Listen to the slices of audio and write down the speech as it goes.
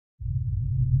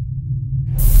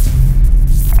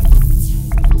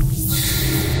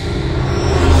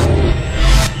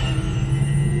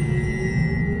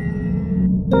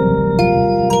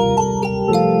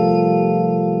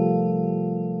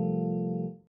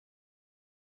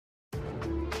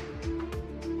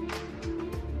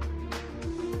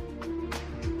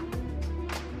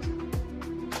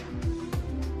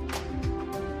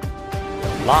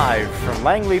Live from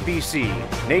Langley, BC,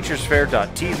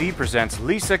 naturesfair.tv presents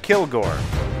Lisa Kilgour.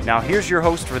 Now here's your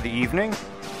host for the evening,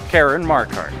 Karen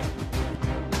Marquardt.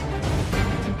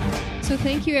 So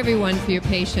thank you everyone for your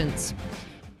patience.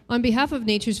 On behalf of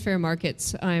Nature's Fair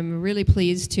Markets, I'm really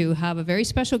pleased to have a very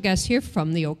special guest here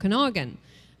from the Okanagan.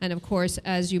 And of course,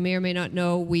 as you may or may not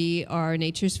know, we are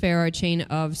Nature's Fair, a chain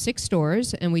of 6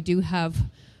 stores, and we do have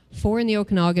 4 in the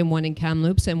Okanagan, 1 in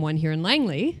Kamloops, and 1 here in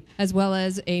Langley, as well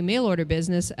as a mail order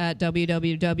business at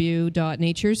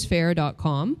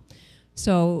www.naturesfair.com.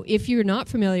 So if you're not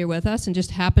familiar with us and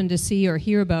just happen to see or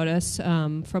hear about us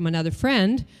from another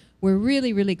friend, we're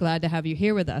really, really glad to have you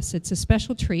here with us. It's a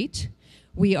special treat.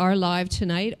 We are live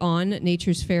tonight on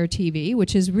Nature's Fair TV,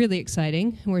 which is really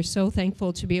exciting. We're so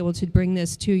thankful to be able to bring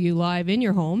this to you live in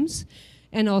your homes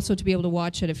and also to be able to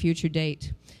watch at a future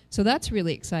date. So that's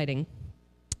really exciting.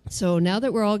 So now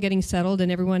that we're all getting settled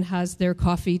and everyone has their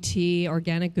coffee, tea,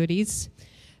 organic goodies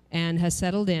and has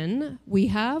settled in, we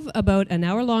have about an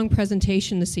hour-long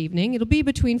presentation this evening. It'll be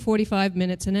between 45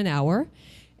 minutes and an hour.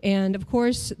 And of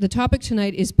course, the topic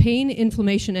tonight is pain,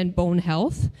 inflammation, and bone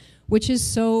health, which is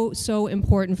so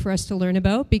important for us to learn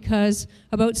about because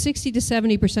about 60 to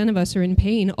 70% of us are in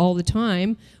pain all the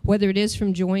time, whether it is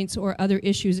from joints or other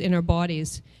issues in our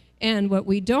bodies. And what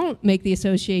we don't make the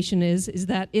association is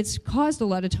that it's caused a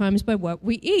lot of times by what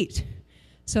we eat.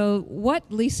 So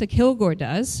what Lisa Kilgour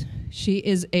does, she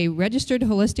is a registered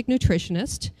holistic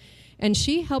nutritionist, and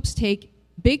she helps take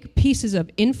big pieces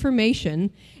of information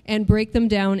and break them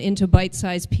down into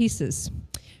bite-sized pieces.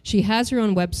 She has her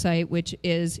own website, which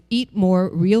is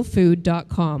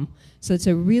eatmorerealfood.com. So it's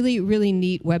a really, really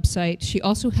neat website. She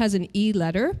also has an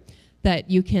e-letter that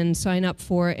you can sign up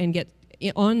for and get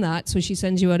on that. So she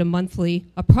sends you out a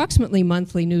approximately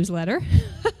monthly newsletter.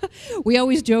 We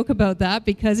always joke about that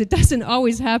because it doesn't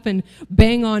always happen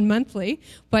bang on monthly,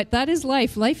 but that is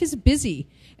life. Life is busy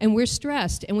and we're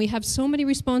stressed and we have so many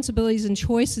responsibilities and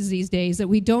choices these days that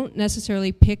we don't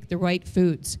necessarily pick the right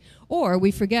foods or we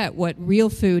forget what real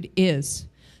food is.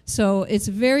 So it's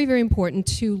very, very important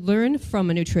to learn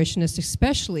from a nutritionist,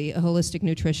 especially a holistic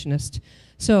nutritionist.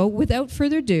 So without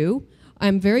further ado,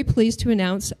 I'm very pleased to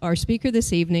announce our speaker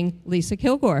this evening, Lisa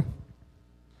Kilgour.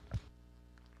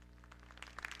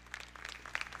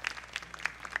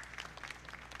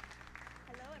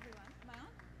 Hello, everyone. Am I on?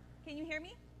 Can you hear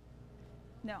me?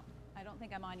 No, I don't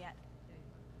think I'm on yet.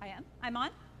 I am? I'm on?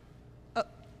 Oh,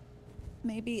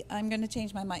 maybe I'm going to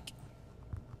change my mic.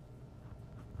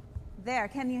 There,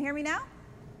 can you hear me now?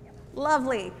 Yep.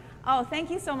 Lovely. Oh, thank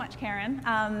you so much, Karen.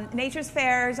 Nature's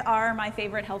Fairs are my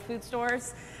favorite health food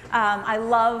stores. I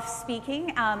love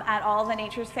speaking at all the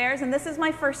Nature's Fairs, and this is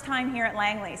my first time here at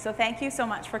Langley, so thank you so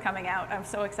much for coming out. I'm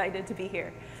so excited to be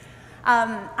here.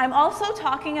 I'm also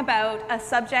talking about a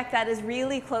subject that is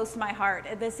really close to my heart.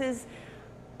 This is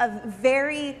a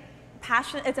very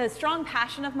passionate, it's a strong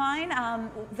passion of mine,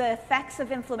 the effects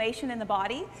of inflammation in the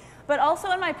body. But also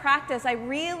in my practice, I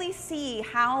really see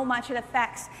how much it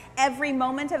affects every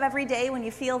moment of every day when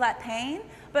you feel that pain,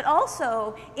 but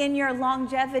also in your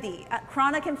longevity.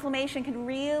 Chronic inflammation can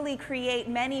really create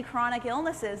many chronic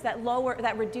illnesses that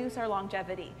reduce our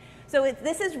longevity. So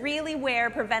this is really where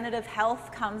preventative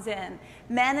health comes in.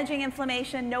 Managing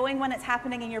inflammation, knowing when it's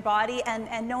happening in your body,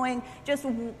 and knowing just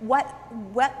what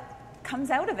comes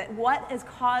out of it, what has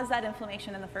caused that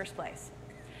inflammation in the first place.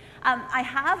 I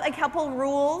have a couple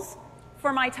rules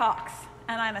for my talks,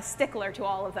 and I'm a stickler to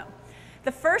all of them.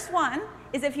 The first one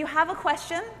is if you have a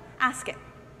question, ask it.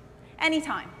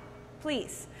 Anytime,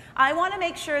 please. I want to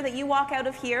make sure that you walk out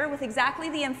of here with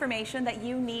exactly the information that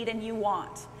you need and you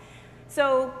want.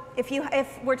 So if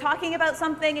we're talking about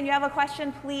something and you have a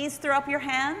question, please throw up your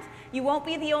hand. You won't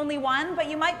be the only one, but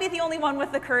you might be the only one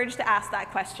with the courage to ask that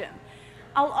question.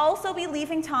 I'll also be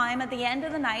leaving time at the end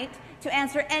of the night to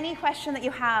answer any question that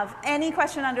you have, any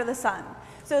question under the sun.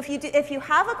 So if you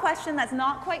have a question that's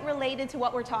not quite related to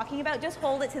what we're talking about, just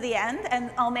hold it to the end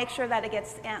and I'll make sure that it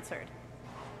gets answered.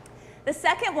 The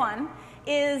second one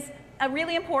is a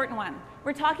really important one.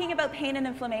 We're talking about pain and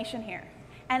inflammation here.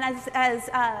 And as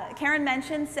Karen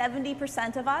mentioned,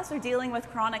 70% of us are dealing with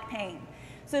chronic pain.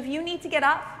 So if you need to get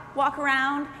up, walk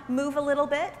around, move a little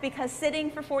bit, because sitting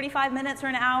for 45 minutes or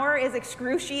an hour is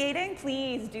excruciating,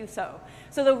 please do so.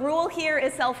 So the rule here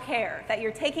is self-care, that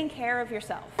you're taking care of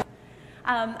yourself.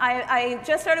 I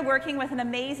just started working with an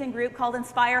amazing group called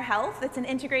Inspire Health. It's an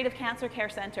integrative cancer care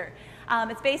center.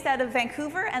 It's based out of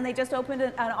Vancouver, and they just opened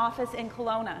an office in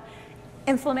Kelowna.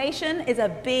 Inflammation is a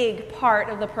big part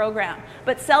of the program,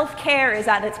 but self-care is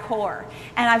at its core.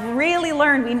 And I've really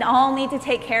learned we all need to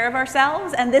take care of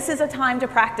ourselves, and this is a time to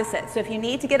practice it. So if you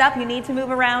need to get up, you need to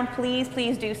move around, please,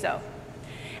 please do so.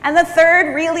 And the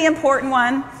third really important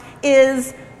one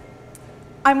is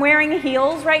I'm wearing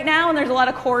heels right now, and there's a lot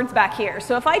of cords back here.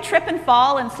 So if I trip and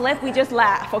fall and slip, we just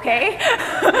laugh, okay?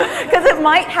 Because it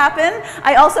might happen.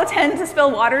 I also tend to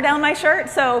spill water down my shirt,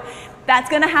 so that's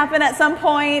going to happen at some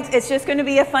point. It's just going to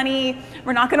be a funny,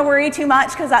 we're not going to worry too much,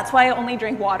 because that's why I only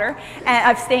drink water. And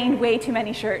I've stained way too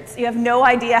many shirts. You have no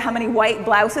idea how many white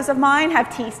blouses of mine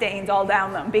have tea stains all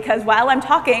down them, because while I'm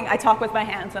talking, I talk with my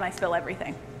hands and I spill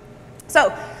everything.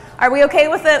 So are we okay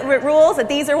with the rules, that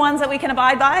these are ones that we can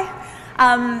abide by?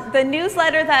 The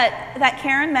newsletter that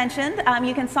Karen mentioned,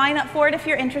 you can sign up for it if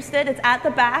you're interested. It's at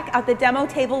the back, at the demo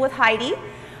table with Heidi.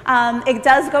 It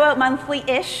does go out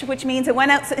monthly-ish, which means it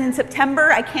went out in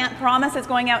September. I can't promise it's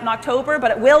going out in October,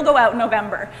 but it will go out in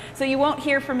November. So you won't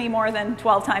hear from me more than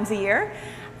 12 times a year.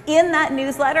 In that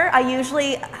newsletter, I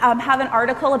usually have an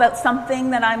article about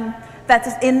something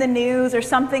that's in the news or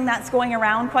something that's going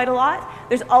around quite a lot.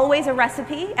 There's always a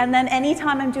recipe, and then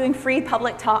anytime I'm doing free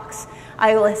public talks,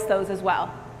 I list those as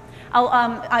well.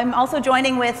 I'm also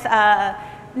joining with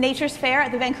Nature's Fair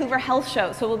at the Vancouver Health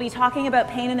Show, so we'll be talking about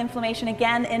pain and inflammation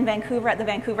again in Vancouver at the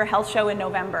Vancouver Health Show in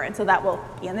November, and so that will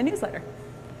be in the newsletter.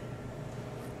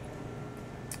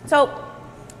 So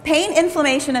pain,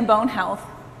 inflammation, and bone health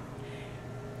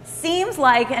seems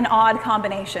like an odd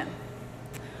combination.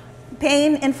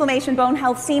 Pain, inflammation, bone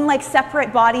health seem like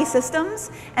separate body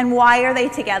systems, and why are they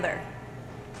together?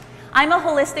 I'm a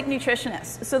holistic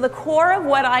nutritionist, so the core of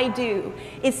what I do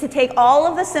is to take all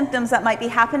of the symptoms that might be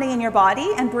happening in your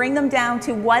body and bring them down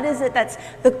to what is it that's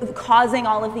causing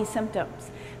all of these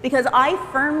symptoms. Because I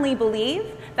firmly believe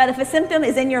that if a symptom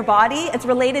is in your body, it's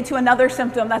related to another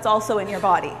symptom that's also in your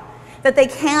body. That they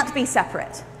can't be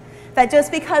separate. That just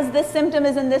because this symptom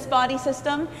is in this body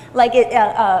system, like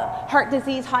heart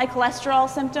disease, high cholesterol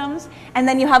symptoms, and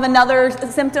then you have another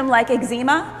symptom like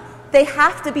eczema, they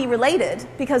have to be related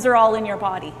because they're all in your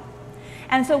body.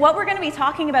 And so what we're going to be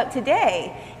talking about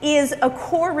today is a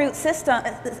core root symptom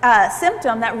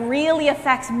that really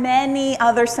affects many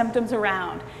other symptoms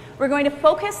around. We're going to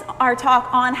focus our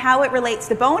talk on how it relates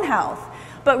to bone health,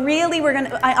 but really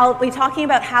I'll be talking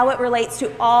about how it relates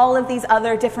to all of these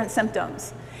other different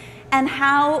symptoms and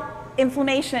how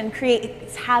inflammation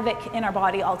creates havoc in our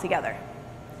body altogether.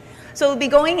 So we'll be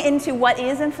going into what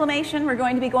is inflammation. We're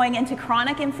going to be going into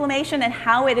chronic inflammation and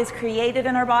how it is created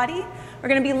in our body. We're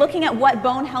going to be looking at what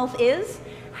bone health is,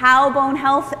 how bone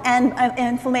health and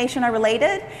inflammation are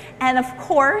related, and of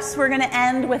course we're going to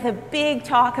end with a big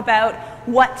talk about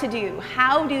what to do.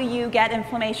 How do you get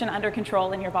inflammation under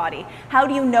control in your body? How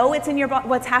do you know it's in your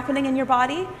what's happening in your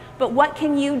body? But what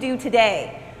can you do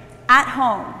today at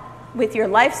home with your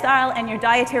lifestyle and your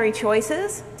dietary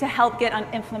choices to help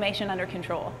get inflammation under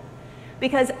control?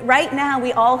 Because right now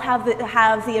we all have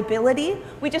the ability,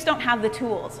 we just don't have the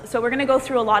tools. So we're going to go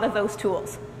through a lot of those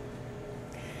tools.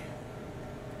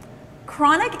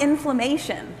 Chronic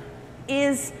inflammation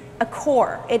is a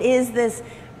core. It is this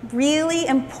really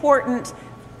important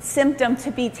symptom to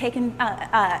be taken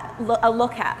a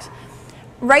look at.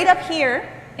 Right up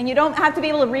here, and you don't have to be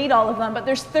able to read all of them, but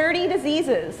there's 30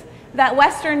 diseases that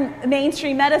Western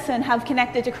mainstream medicine have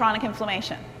connected to chronic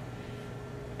inflammation.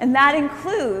 And that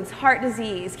includes heart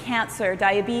disease, cancer,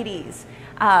 diabetes,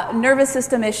 nervous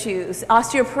system issues,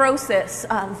 osteoporosis,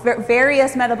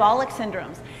 various metabolic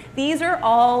syndromes. These are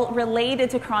all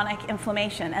related to chronic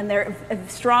inflammation, and they're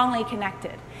strongly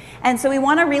connected. And so we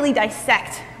want to really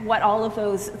dissect what all of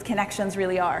those connections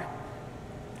really are.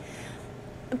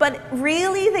 But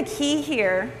really the key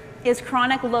here is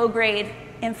chronic low-grade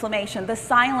inflammation, the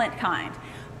silent kind.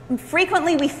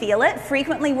 Frequently we feel it,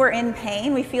 frequently we're in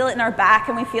pain, we feel it in our back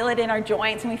and we feel it in our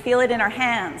joints and we feel it in our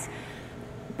hands.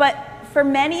 But for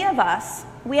many of us,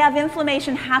 we have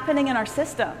inflammation happening in our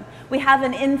system. We have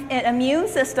an immune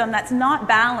system that's not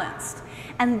balanced,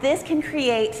 and this can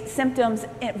create symptoms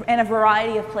in a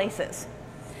variety of places.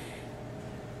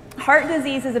 Heart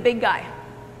disease is a big guy.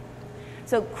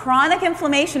 So chronic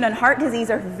inflammation and heart disease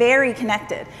are very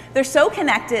connected. They're so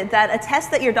connected that a test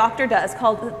that your doctor does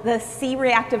called the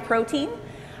C-reactive protein,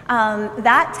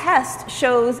 that test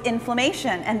shows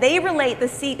inflammation, and they relate the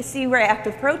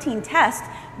C-reactive protein test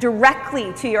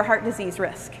directly to your heart disease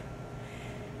risk.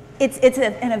 It's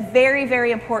a very,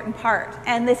 very important part.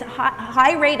 And this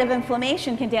high rate of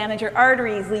inflammation can damage your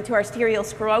arteries, lead to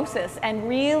arteriosclerosis, and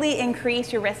really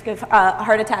increase your risk of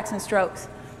heart attacks and strokes.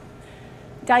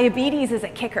 Diabetes is a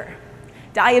kicker.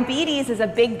 Diabetes is a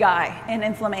big guy in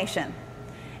inflammation.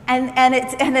 And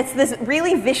it's this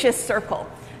really vicious circle.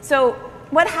 So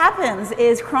what happens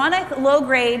is chronic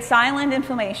low-grade silent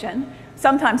inflammation,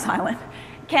 sometimes silent,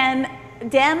 can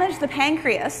damage the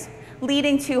pancreas,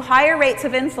 leading to higher rates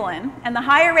of insulin, and the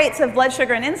higher rates of blood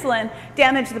sugar and insulin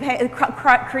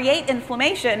create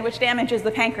inflammation, which damages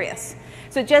the pancreas.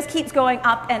 So it just keeps going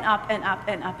up and up and up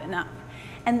and up and up.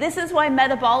 And this is why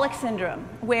metabolic syndrome,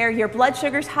 where your blood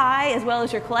sugar's high as well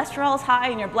as your cholesterol is high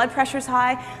and your blood pressure's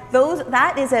high,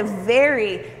 that is a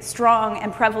very strong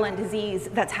and prevalent disease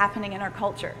that's happening in our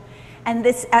culture. And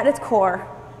this, at its core,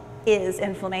 is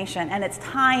inflammation. And it's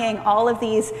tying all of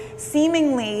these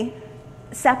seemingly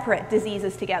separate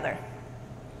diseases together.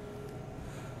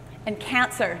 And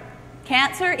cancer.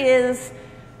 Cancer is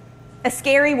a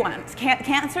scary one.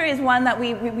 Cancer is one that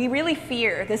we really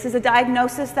fear. This is a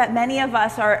diagnosis that many of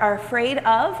us are afraid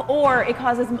of, or it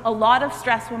causes a lot of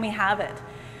stress when we have it.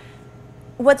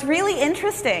 What's really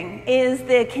interesting is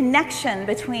the connection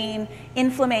between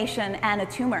inflammation and a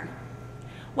tumor.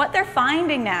 What they're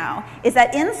finding now is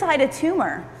that inside a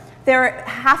tumor,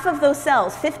 half of those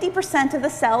cells, 50% of the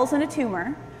cells in a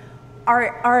tumor,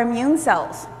 are immune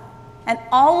cells. And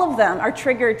all of them are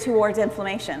triggered towards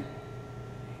inflammation.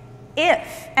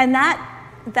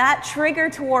 That trigger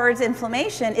towards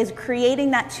inflammation is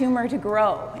creating that tumor to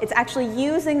grow. It's actually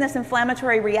using this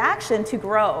inflammatory reaction to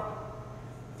grow.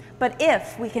 But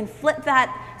if we can flip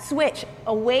that switch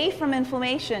away from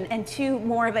inflammation and to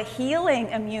more of a healing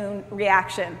immune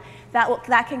reaction,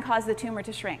 that can cause the tumor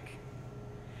to shrink.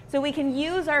 So we can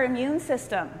use our immune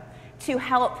system to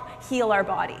help heal our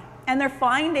body. And they're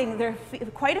finding, there are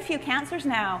quite a few cancers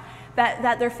now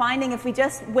that they're finding if we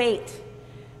just wait,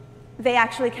 they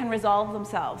actually can resolve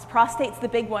themselves. Prostate's the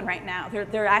big one right now.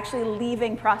 They're actually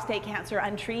leaving prostate cancer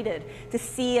untreated to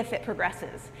see if it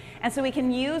progresses. And so we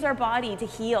can use our body to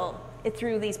heal it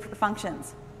through these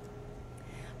functions.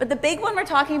 But the big one we're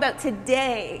talking about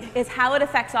today is how it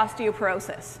affects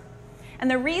osteoporosis. And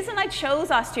the reason I chose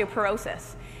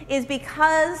osteoporosis is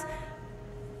because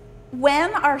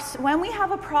when we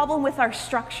have a problem with our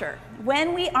structure,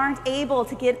 when we aren't able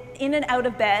to get in and out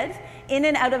of bed, in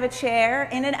and out of a chair,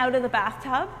 in and out of the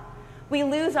bathtub, we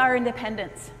lose our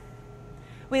independence.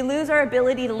 We lose our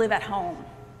ability to live at home.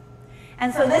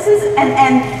 And so this is,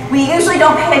 and we usually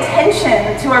don't pay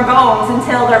attention to our bones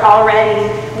until they're already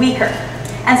weaker.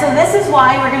 And so this is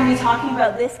why we're going to be talking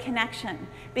about this connection.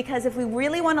 Because if we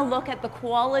really want to look at the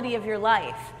quality of your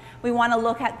life, we want to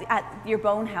look at your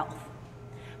bone health.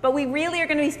 But we really are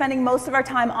going to be spending most of our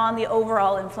time on the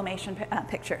overall inflammation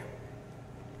picture.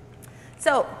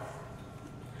 So,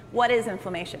 what is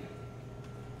inflammation?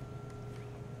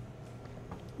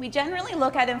 We generally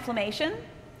look at inflammation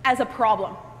as a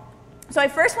problem. So I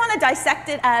first want to dissect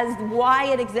it as why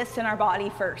it exists in our body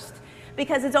first,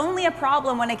 because it's only a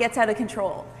problem when it gets out of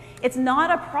control. It's not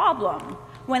a problem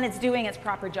when it's doing its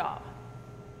proper job.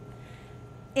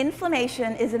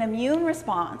 Inflammation is an immune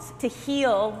response to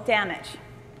heal damage.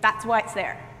 That's why it's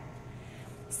there.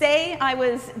 Say I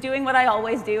was doing what I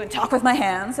always do and talk with my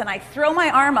hands, and I throw my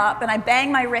arm up and I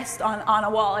bang my wrist on a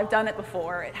wall. I've done it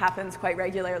before. It happens quite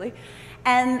regularly.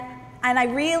 And I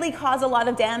really cause a lot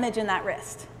of damage in that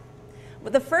wrist.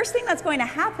 But the first thing that's going to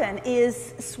happen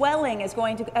is swelling is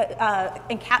going to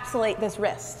encapsulate this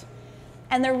wrist.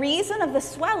 And the reason of the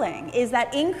swelling is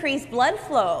that increased blood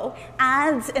flow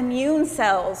adds immune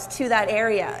cells to that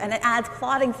area, and it adds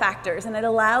clotting factors, and it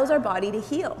allows our body to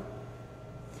heal.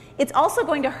 It's also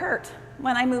going to hurt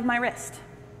when I move my wrist.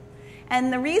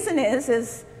 And the reason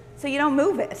is so you don't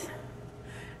move it.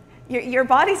 Your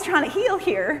body's trying to heal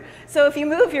here, so if you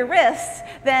move your wrist,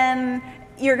 then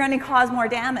you're going to cause more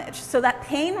damage. So that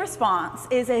pain response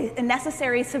is a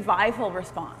necessary survival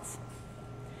response.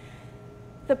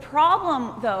 The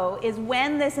problem, though, is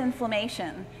when this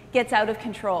inflammation gets out of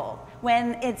control.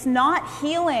 When it's not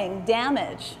healing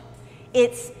damage,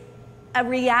 it's a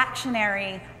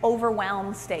reactionary,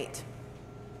 overwhelmed state.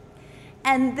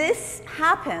 And this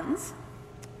happens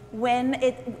when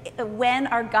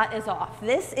our gut is off.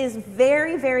 This is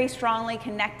very, very strongly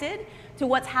connected to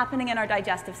what's happening in our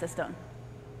digestive system.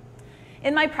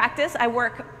 In my practice, I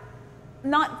work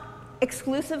not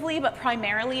exclusively, but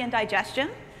primarily in digestion.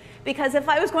 Because if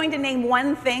I was going to name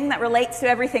one thing that relates to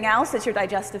everything else, it's your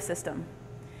digestive system.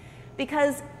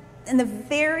 Because in the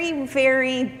very,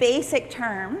 very basic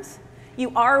terms,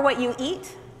 you are what you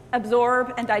eat,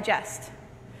 absorb, and digest.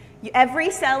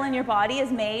 Every cell in your body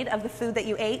is made of the food that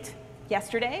you ate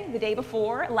yesterday, the day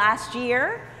before, last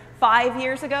year, 5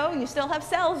 years ago. You still have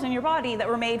cells in your body that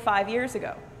were made 5 years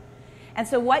ago. And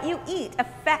so what you eat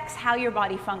affects how your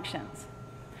body functions.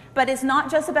 But it's not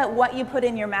just about what you put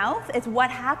in your mouth, it's what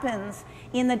happens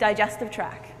in the digestive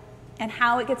tract and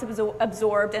how it gets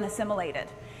absorbed and assimilated.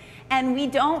 And we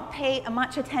don't pay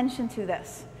much attention to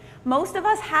this. Most of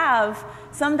us have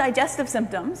some digestive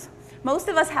symptoms, Most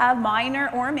of us have minor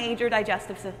or major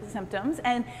digestive symptoms,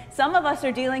 and some of us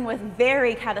are dealing with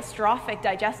very catastrophic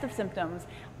digestive symptoms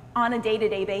on a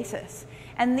day-to-day basis.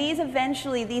 And these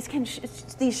eventually, these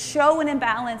show an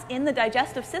imbalance in the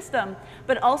digestive system,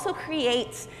 but also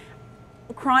create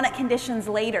chronic conditions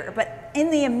later. But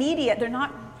in the immediate, they're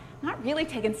not really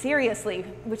taken seriously,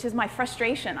 which is my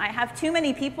frustration. I have too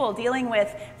many people dealing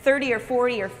with 30 or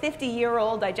 40 or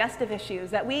 50-year-old digestive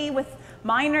issues that we, with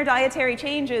minor dietary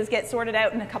changes, get sorted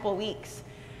out in a couple weeks.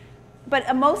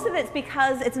 But most of it's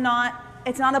because it's not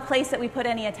a place that we put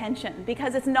any attention,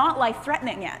 because it's not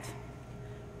life-threatening yet.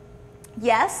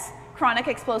 Yes, chronic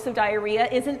explosive diarrhea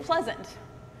isn't pleasant,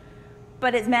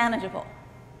 but it's manageable.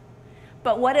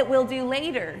 But what it will do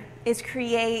later is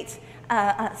create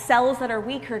cells that are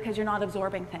weaker because you're not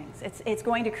absorbing things. It's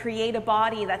going to create a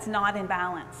body that's not in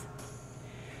balance.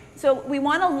 So we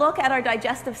want to look at our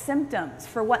digestive symptoms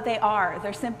for what they are.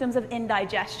 They're symptoms of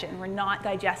indigestion. We're not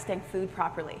digesting food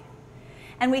properly.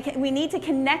 And we need to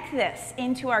connect this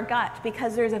into our gut,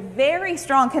 because there's a very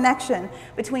strong connection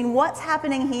between what's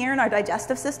happening here in our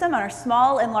digestive system, our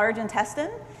small and large intestine,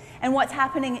 and what's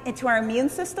happening into our immune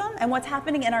system and what's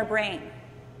happening in our brain.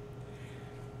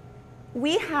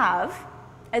 We have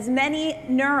as many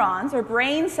neurons or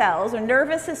brain cells or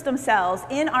nervous system cells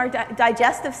in our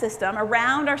digestive system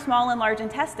around our small and large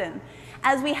intestine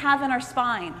as we have in our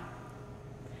spine.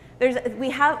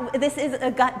 This is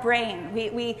a gut brain.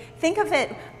 We think of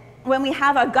it, when we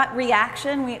have a gut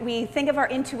reaction, we think of our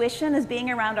intuition as being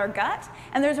around our gut,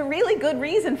 and there's a really good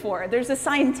reason for it. There's a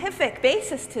scientific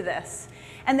basis to this.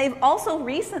 And they've also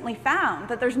recently found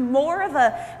that there's more of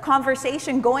a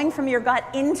conversation going from your gut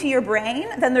into your brain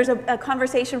than there's a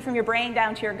conversation from your brain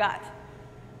down to your gut.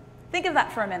 Think of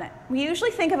that for a minute. We usually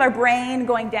think of our brain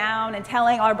going down and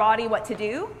telling our body what to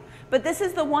do, but this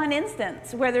is the one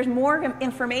instance where there's more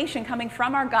information coming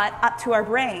from our gut up to our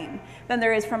brain than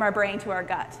there is from our brain to our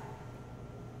gut.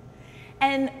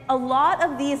 And a lot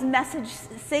of these message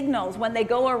signals, when they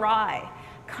go awry,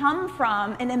 come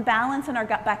from an imbalance in our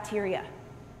gut bacteria.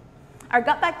 Our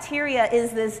gut bacteria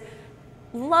is this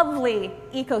lovely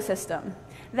ecosystem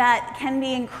that can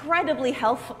be incredibly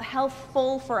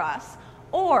healthful for us,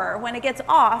 or when it gets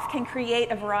off, can create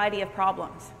a variety of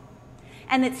problems.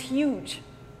 And it's huge.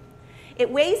 It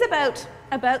weighs about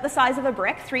the size of a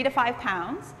brick, 3 to 5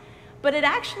 pounds, but it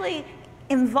actually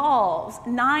involves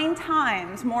 9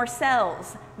 times more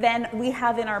cells than we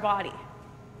have in our body.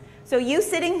 So you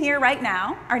sitting here right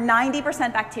now are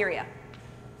 90% bacteria.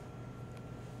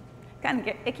 Kind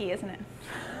of icky, isn't it?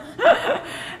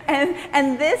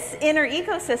 and this inner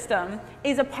ecosystem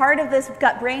is a part of this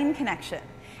gut-brain connection.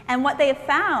 And what they have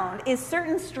found is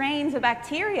certain strains of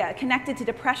bacteria connected to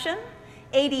depression,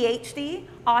 ADHD,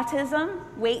 autism,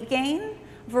 weight gain,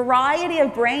 variety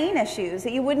of brain issues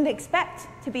that you wouldn't expect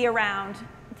to be around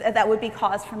that would be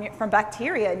caused from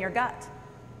bacteria in your gut.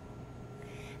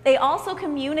 They also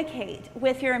communicate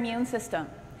with your immune system.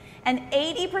 And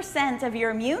 80% of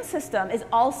your immune system is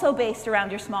also based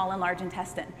around your small and large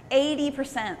intestine.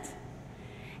 80%.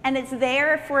 And it's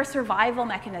there for a survival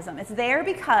mechanism. It's there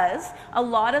because a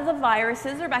lot of the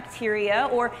viruses or bacteria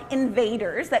or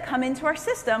invaders that come into our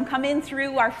system come in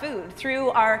through our food, through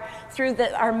our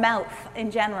mouth in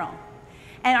general.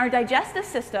 And our digestive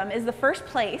system is the first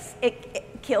place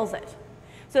it kills it.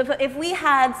 So if we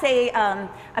had, say,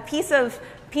 a piece of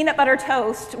peanut butter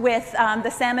toast with the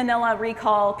salmonella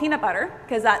recall peanut butter,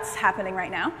 because that's happening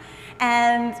right now,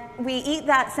 and we eat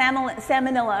that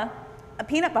salmonella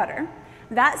peanut butter,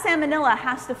 that salmonella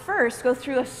has to first go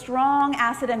through a strong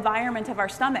acid environment of our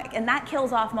stomach, and that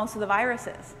kills off most of the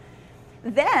viruses.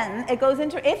 Then it goes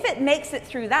into, if it makes it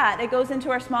through that, it goes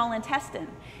into our small intestine.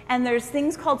 And there's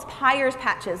things called Peyer's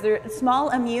patches. They're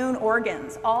small immune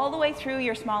organs all the way through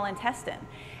your small intestine.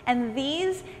 And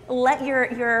these let your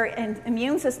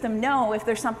immune system know if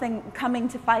there's something coming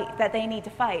to fight that they need to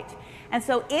fight. And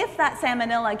so if that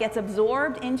salmonella gets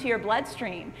absorbed into your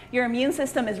bloodstream, your immune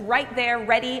system is right there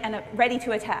ready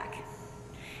to attack.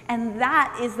 And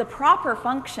that is the proper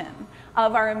function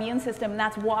of our immune system, and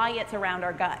that's why it's around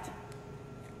our gut.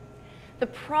 The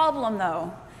problem,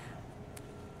 though,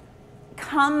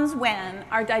 comes when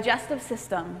our digestive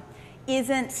system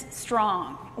isn't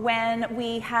strong, when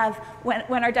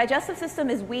our digestive system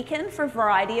is weakened for a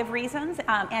variety of reasons,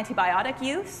 antibiotic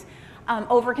use,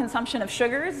 overconsumption of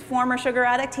sugars. Former sugar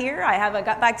addict here. I have a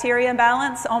gut bacteria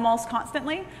imbalance almost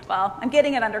constantly. Well, I'm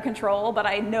getting it under control, but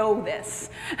I know this.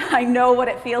 I know what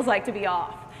it feels like to be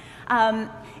off.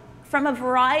 From a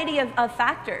variety of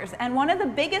factors, and one of the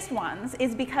biggest ones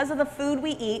is because of the food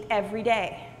we eat every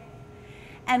day.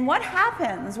 And what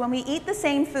happens when we eat the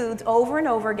same foods over and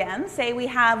over again? Say we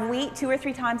have wheat 2 or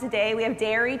 3 times a day, we have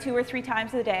dairy 2 or 3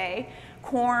 times a day,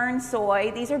 corn,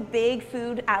 soy, these are big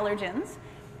food allergens.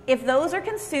 If those are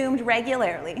consumed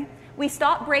regularly, we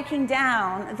stop breaking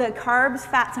down the carbs,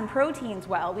 fats, and proteins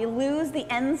well. We lose the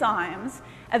enzymes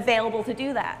available to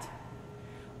do that.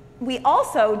 We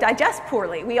also digest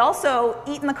poorly. We also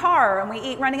eat in the car, and we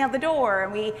eat running out the door,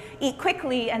 and we eat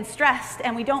quickly and stressed,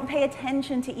 and we don't pay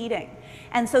attention to eating.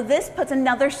 And so this puts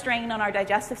another strain on our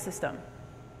digestive system.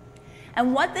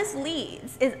 And what this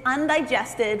leads is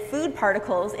undigested food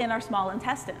particles in our small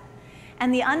intestine.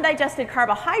 And the undigested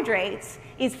carbohydrates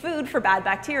is food for bad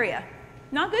bacteria.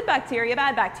 Not good bacteria,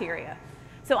 bad bacteria.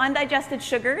 So undigested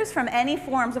sugars from any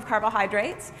forms of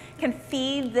carbohydrates can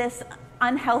feed this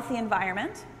unhealthy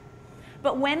environment.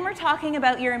 But when we're talking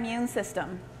about your immune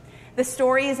system, the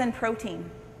story is in protein.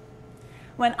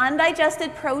 When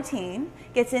undigested protein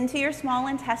gets into your small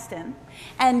intestine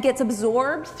and gets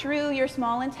absorbed through your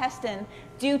small intestine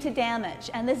due to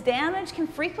damage, and this damage can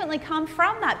frequently come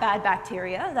from that bad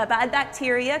bacteria. That bad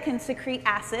bacteria can secrete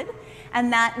acid,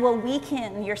 and that will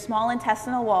weaken your small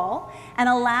intestinal wall and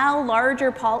allow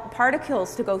larger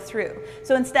particles to go through.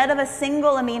 So instead of a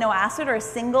single amino acid or a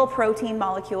single protein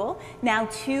molecule, now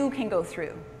 2 can go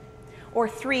through, or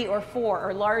 3 or 4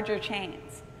 or larger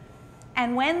chains.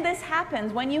 And when this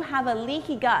happens, when you have a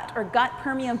leaky gut or gut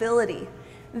permeability,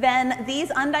 then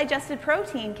these undigested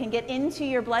protein can get into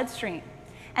your bloodstream.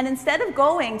 And instead of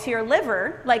going to your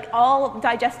liver, like all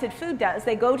digested food does,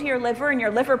 they go to your liver and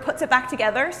your liver puts it back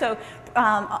together. So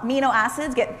amino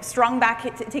acids get strung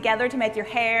back together to make your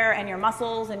hair and your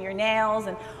muscles and your nails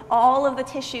and all of the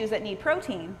tissues that need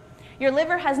protein. Your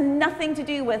liver has nothing to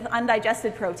do with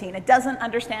undigested protein. It doesn't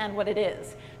understand what it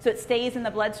is. So it stays in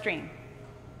the bloodstream.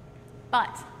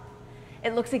 But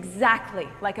it looks exactly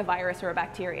like a virus or a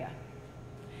bacteria.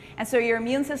 And so your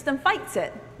immune system fights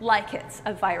it like it's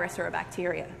a virus or a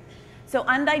bacteria. So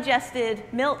undigested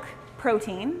milk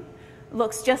protein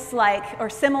looks just like or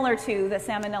similar to the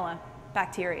Salmonella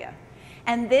bacteria.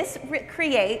 And this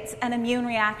creates an immune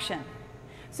reaction.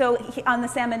 So on the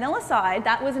Salmonella side,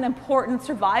 that was an important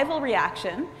survival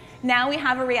reaction. Now we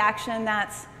have a reaction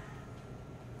that's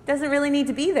doesn't really need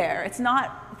to be there. It's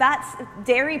not,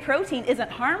 dairy protein isn't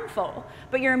harmful,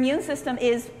 but your immune system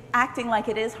is acting like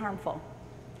it is harmful.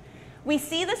 We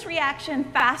see this reaction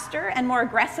faster and more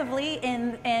aggressively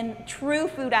in true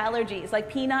food allergies, like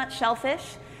peanuts,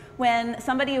 shellfish. When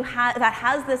somebody that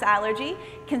has this allergy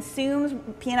consumes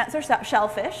peanuts or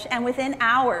shellfish, and within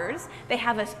hours, they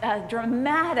have a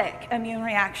dramatic immune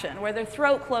reaction where their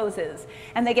throat closes,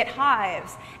 and they get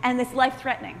hives, and it's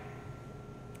life-threatening.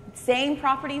 Same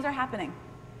properties are happening.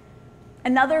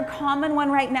 Another common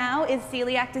one right now is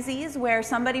celiac disease, where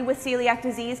somebody with celiac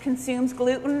disease consumes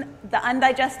gluten, the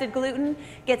undigested gluten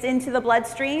gets into the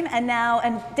bloodstream, and now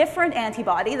a different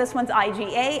antibody, this one's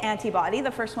IgA antibody, the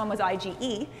first one was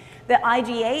IgE, the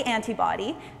IgA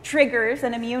antibody triggers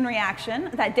an immune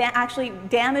reaction that actually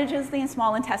damages the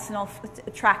small intestinal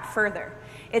tract further.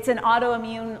 It's an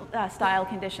autoimmune style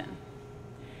condition.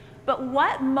 But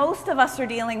what most of us are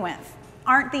dealing with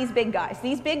aren't these big guys.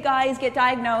 These big guys get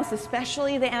diagnosed,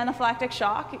 especially the anaphylactic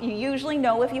shock. You usually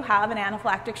know if you have an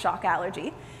anaphylactic shock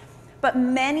allergy. But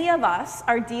many of us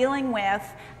are dealing with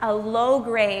a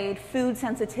low-grade food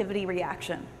sensitivity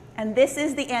reaction. And this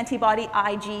is the antibody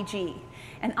IgG.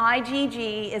 And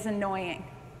IgG is annoying.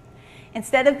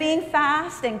 Instead of being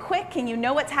fast and quick and you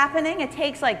know what's happening, it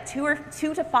takes like 2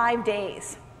 to 5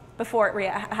 days before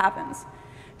it happens.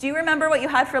 Do you remember what you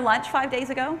had for lunch 5 days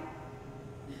ago?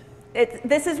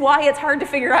 This is why it's hard to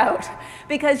figure out,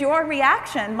 because your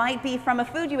reaction might be from a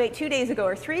food you ate 2 days ago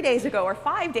or 3 days ago or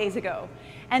 5 days ago,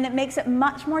 and it makes it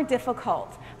much more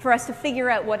difficult for us to figure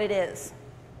out what it is.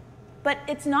 But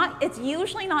it's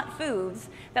usually not foods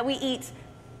that we eat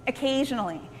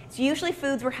occasionally. It's usually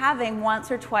foods we're having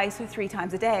once or twice or 3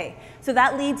 times a day. So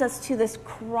that leads us to this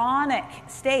chronic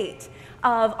state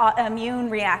of immune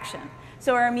reaction.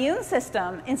 So our immune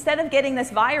system, instead of getting this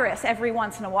virus every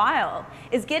once in a while,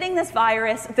 is getting this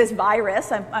virus,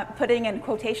 I'm putting in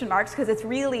quotation marks because it's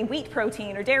really wheat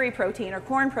protein or dairy protein or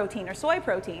corn protein or soy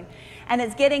protein, and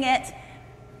it's getting it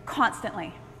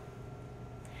constantly.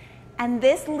 And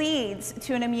this leads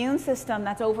to an immune system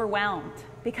that's overwhelmed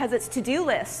because its to-do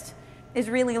list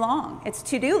is really long. Its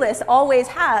to-do list always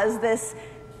has this,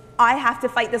 I have to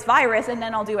fight this virus and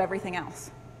then I'll do everything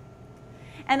else.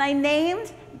 And I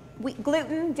named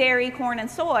gluten, dairy, corn, and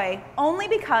soy only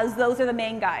because those are the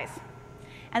main guys.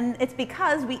 And it's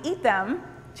because we eat them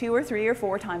 2 or 3 or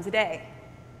 4 times a day.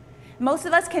 Most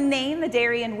of us can name the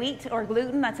dairy and wheat or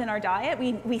gluten that's in our diet.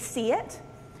 We see it.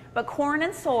 But corn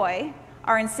and soy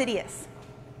are insidious.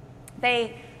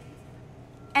 They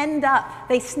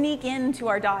sneak into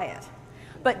our diet.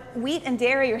 But wheat and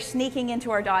dairy are sneaking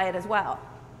into our diet as well.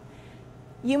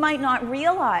 You might not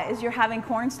realize you're having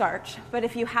cornstarch, but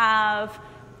if you have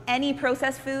any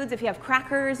processed foods, if you have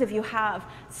crackers, if you have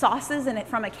sauces in it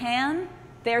from a can,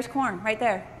 there's corn right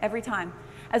there every time.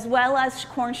 As well as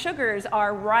corn sugars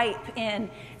are ripe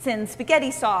in spaghetti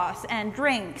sauce and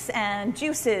drinks and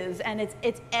juices, and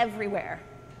it's everywhere.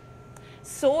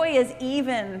 Soy is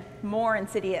even more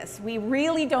insidious. We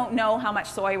really don't know how much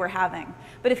soy we're having.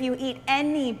 But if you eat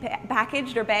any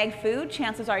packaged or bagged food,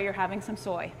 chances are you're having some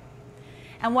soy.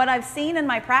 And what I've seen in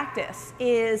my practice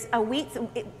is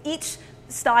each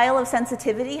style of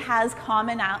sensitivity has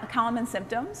common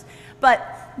symptoms.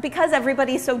 But because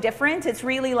everybody's so different, it's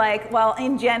really like, well,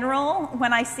 in general,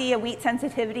 when I see a wheat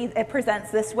sensitivity, it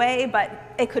presents this way, but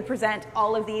it could present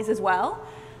all of these as well.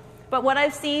 But what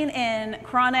I've seen in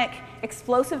chronic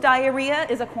explosive diarrhea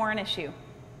is a corn issue.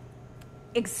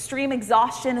 Extreme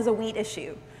exhaustion is a wheat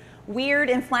issue. Weird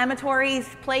inflammatory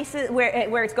places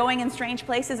where it's going in strange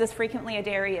places is frequently a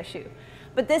dairy issue.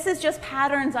 But this is just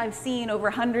patterns I've seen over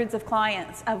hundreds of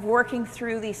clients of working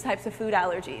through these types of food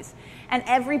allergies. And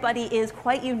everybody is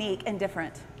quite unique and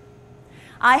different.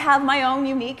 I have my own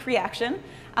unique reaction,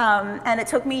 and it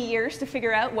took me years to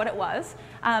figure out what it was.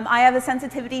 I have a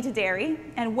sensitivity to dairy,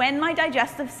 and when my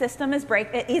digestive system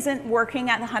it isn't working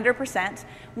at 100%,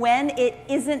 when it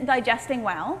isn't digesting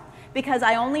well, because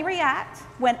I only react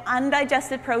when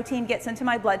undigested protein gets into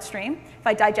my bloodstream. If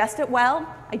I digest it well,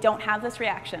 I don't have this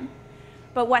reaction.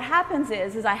 But what happens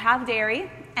is I have dairy,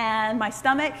 and my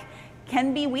stomach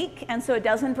can be weak, and so it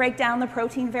doesn't break down the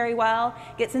protein very well,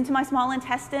 gets into my small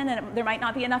intestine, and there might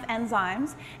not be enough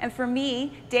enzymes. And for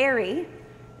me, dairy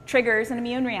triggers an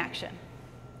immune reaction.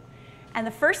 And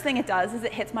the first thing it does is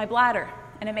it hits my bladder,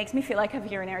 and it makes me feel like I have a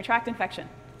urinary tract infection.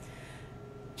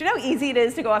 Do you know how easy it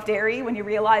is to go off dairy when you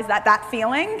realize that that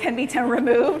feeling can be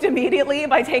removed immediately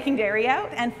by taking dairy out?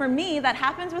 And for me, that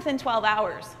happens within 12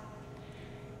 hours.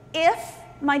 If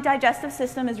my digestive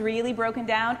system is really broken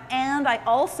down and I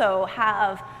also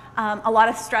have a lot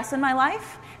of stress in my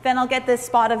life, then I'll get this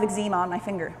spot of eczema on my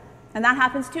finger. And that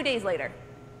happens 2 days later.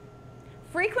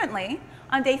 Frequently,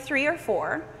 on day 3 or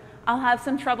 4, I'll have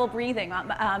some trouble breathing.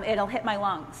 It'll hit my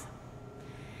lungs.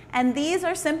 And these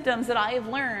are symptoms that I have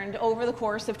learned over the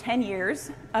course of 10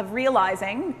 years of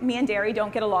realizing me and dairy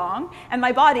don't get along, and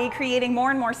my body creating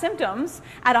more and more symptoms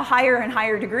at a higher and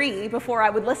higher degree before I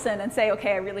would listen and say,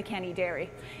 okay, I really can't eat dairy.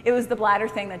 It was the bladder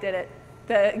thing that did it.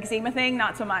 The eczema thing,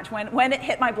 not so much. When it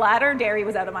hit my bladder, dairy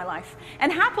was out of my life.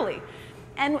 And happily.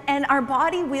 And our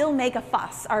body will make a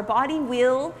fuss. Our body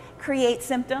will create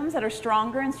symptoms that are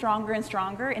stronger and stronger and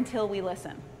stronger until we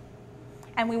listen.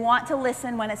 And we want to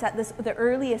listen when it's at the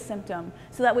earliest symptom,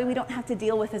 so that way we don't have to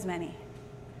deal with as many.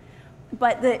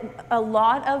 But a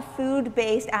lot of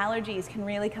food-based allergies can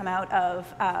really come out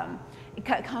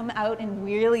in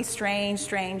really strange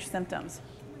symptoms.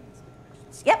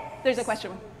 Yep, there's a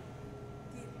question.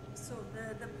 So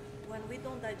when we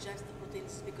don't digest the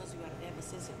proteins because we have a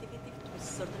sensitivity to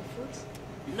certain foods,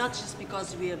 not just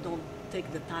because we don't take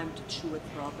the time to chew it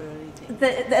properly?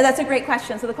 That's a great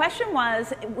question. So the question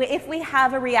was, if we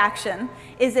have a reaction,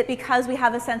 is it because we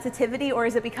have a sensitivity or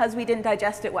is it because we didn't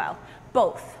digest it well?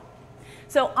 Both.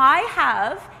 So I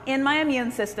have, in my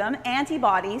immune system,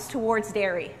 antibodies towards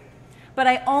dairy, but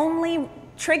I only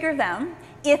trigger them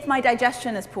if my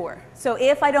digestion is poor. So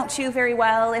if I don't chew very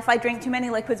well, if I drink too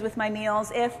many liquids with my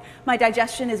meals, if my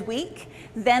digestion is weak,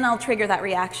 then I'll trigger that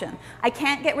reaction. I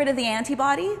can't get rid of the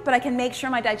antibody, but I can make sure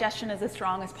my digestion is as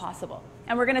strong as possible.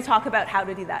 And we're going to talk about how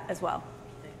to do that as well.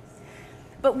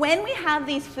 But when we have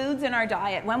these foods in our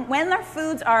diet, when our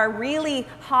foods are really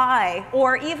high,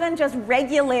 or even just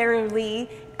regularly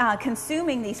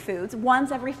consuming these foods,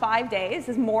 once every 5 days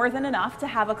is more than enough to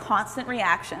have a constant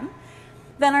reaction,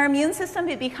 then our immune system,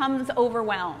 it becomes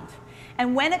overwhelmed.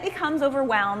 And when it becomes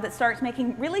overwhelmed, it starts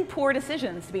making really poor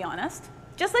decisions, to be honest,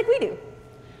 just like we do.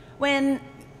 When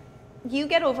you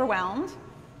get overwhelmed,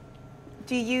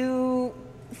 do you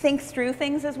think through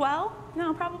things as well?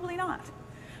 No, probably not.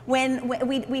 When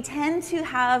we tend to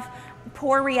have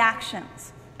poor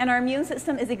reactions, and our immune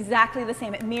system is exactly the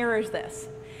same. It mirrors this.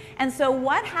 And so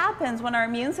what happens when our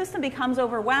immune system becomes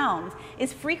overwhelmed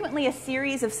is frequently a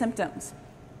series of symptoms.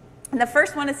 And the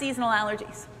first one is seasonal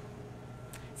allergies.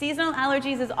 Seasonal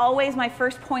allergies is always my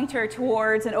first pointer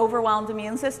towards an overwhelmed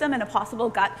immune system and a possible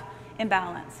gut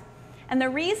imbalance. And the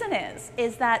reason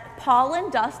is that pollen,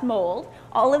 dust, mold,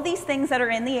 all of these things that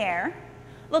are in the air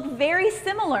look very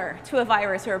similar to a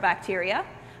virus or a bacteria,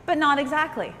 but not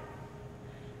exactly.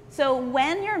 So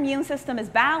when your immune system is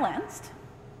balanced,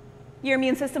 your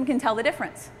immune system can tell the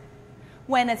difference.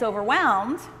 When it's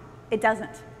overwhelmed, it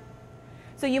doesn't.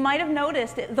 So you might have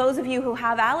noticed, those of you who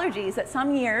have allergies, that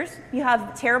some years you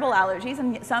have terrible allergies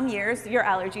and some years your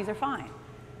allergies are fine.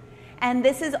 And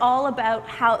this is all about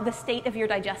how the state of your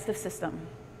digestive system.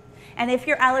 And if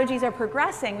your allergies are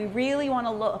progressing, we really want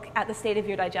to look at the state of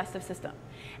your digestive system.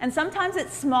 And sometimes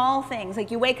it's small things,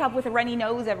 like you wake up with a runny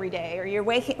nose every day, or you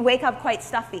wake up quite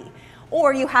stuffy,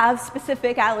 or you have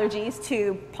specific allergies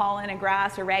to pollen and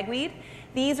grass or ragweed.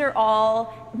 These are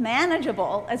all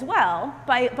manageable as well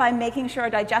by making sure our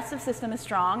digestive system is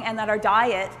strong and that our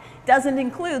diet doesn't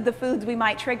include the foods we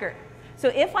might trigger. So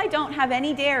if I don't have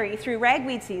any dairy through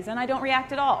ragweed season, I don't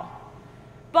react at all.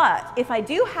 But if I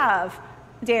do have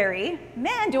dairy,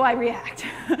 man, do I react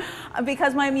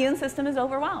because my immune system is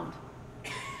overwhelmed.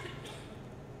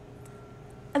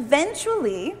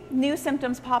 Eventually, new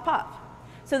symptoms pop up.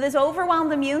 So this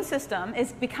overwhelmed immune system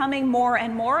is becoming more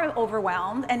and more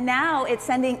overwhelmed, and now it's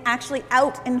sending actually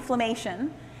out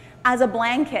inflammation as a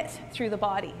blanket through the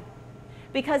body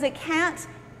because it can't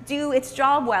do its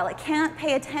job well. It can't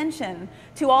pay attention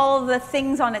to all of the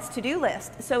things on its to-do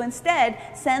list. So instead,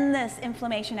 send this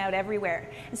inflammation out everywhere.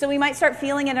 And so we might start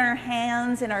feeling it in our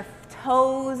hands, in our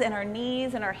toes, in our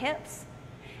knees, in our hips.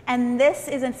 And this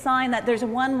is a sign that there's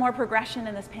one more progression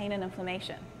in this pain and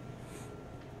inflammation.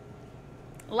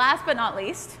 Last but not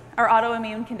least, are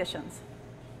autoimmune conditions.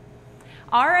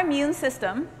 Our immune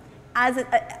system, as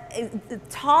a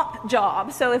top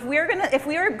job, so if we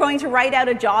were going to write out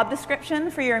a job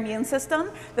description for your immune system,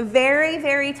 the very,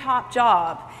 very top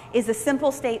job is a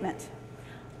simple statement.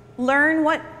 Learn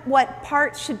what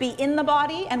parts should be in the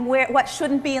body and what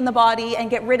shouldn't be in the body, and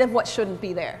get rid of what shouldn't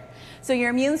be there. So your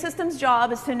immune system's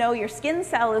job is to know your skin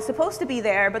cell is supposed to be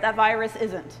there, but that virus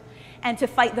isn't, and to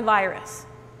fight the virus.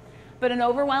 But an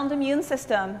overwhelmed immune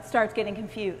system starts getting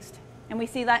confused. And we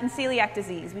see that in celiac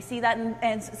disease. We see that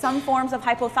in some forms of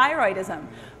hypothyroidism,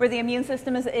 where the immune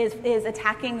system is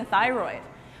attacking the thyroid.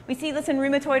 We see this in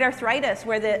rheumatoid arthritis,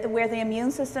 where the immune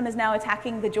system is now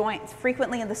attacking the joints,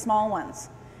 frequently in the small ones.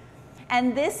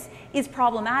 And this is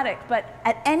problematic, but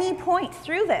at any point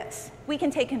through this, we can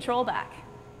take control back.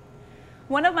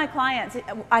 One of my clients,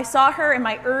 I saw her in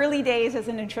my early days as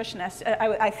a nutritionist.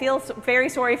 I feel very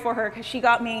sorry for her because she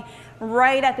got me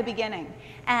right at the beginning.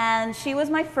 And she was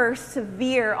my first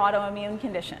severe autoimmune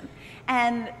condition.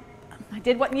 And I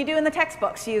did what you do in the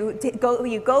textbooks. You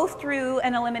go through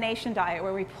an elimination diet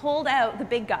where we pulled out the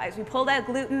big guys. We pulled out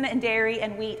gluten and dairy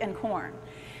and wheat and corn.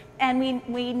 And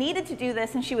we needed to do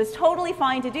this, and she was totally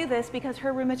fine to do this because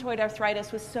her rheumatoid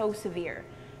arthritis was so severe.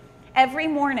 Every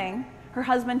morning, her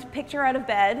husband picked her out of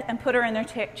bed and put her in their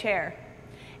chair.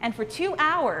 And for 2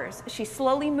 hours, she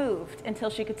slowly moved until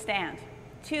she could stand.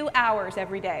 2 hours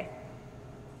every day.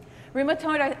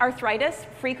 Rheumatoid arthritis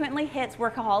frequently hits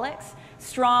workaholics,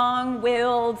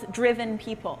 strong-willed, driven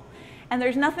people. And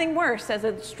there's nothing worse as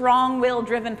a strong-willed,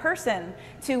 driven person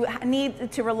to need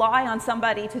to rely on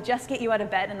somebody to just get you out of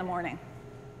bed in the morning.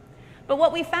 But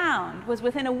what we found was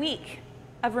within a week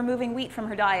of removing wheat from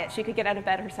her diet, she could get out of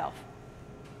bed herself.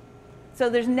 So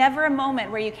there's never a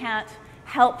moment where you can't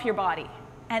help your body.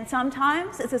 And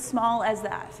sometimes it's as small as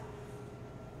that.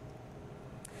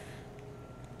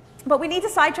 But we need to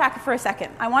sidetrack for a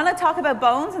second. I want to talk about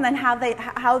bones and then how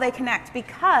they connect,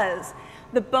 because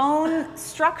the bone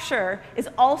structure is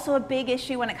also a big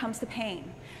issue when it comes to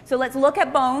pain. So let's look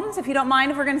at bones, if you don't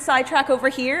mind, if we're going to sidetrack over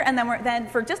here, and then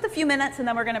for just a few minutes, and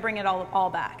then we're going to bring it all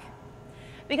back.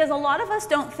 Because a lot of us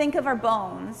don't think of our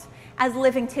bones as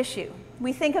living tissue.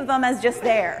 We think of them as just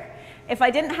there. If I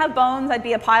didn't have bones, I'd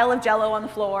be a pile of jello on the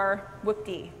floor,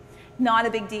 whoop-dee. Not a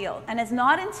big deal. And it's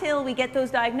not until we get those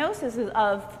diagnoses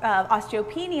of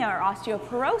osteopenia or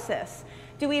osteoporosis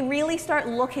do we really start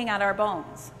looking at our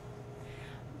bones.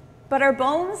 But our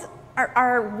bones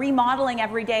are remodeling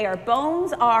every day. Our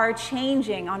bones are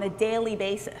changing on a daily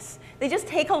basis. They just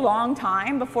take a long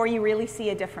time before you really see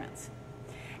a difference.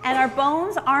 And our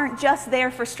bones aren't just there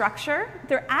for structure.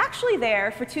 They're actually there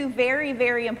for two very,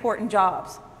 very important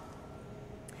jobs.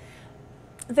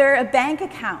 They're a bank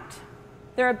account.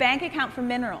 They're a bank account for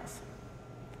minerals.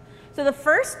 So the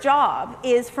first job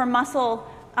is for muscle,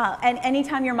 and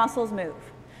anytime your muscles move.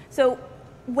 So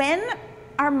when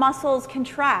our muscles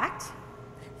contract,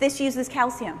 this uses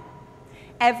calcium.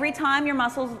 Every time your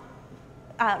muscles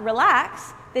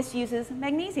relax, this uses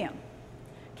magnesium.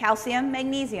 Calcium,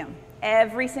 magnesium.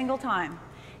 Every single time.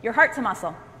 Your heart's a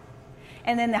muscle.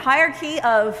 And in the hierarchy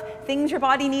of things your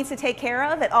body needs to take care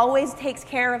of, it always takes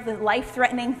care of the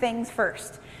life-threatening things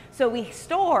first. So we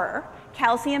store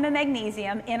calcium and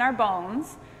magnesium in our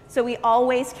bones So we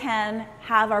always can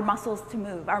have our muscles to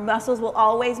move. Our muscles will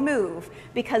always move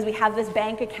because we have this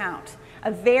bank account,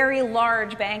 a very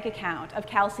large bank account of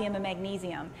calcium and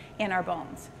magnesium in our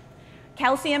bones.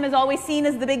 Calcium is always seen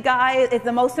as the big guy. It's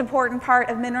the most important part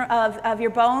of your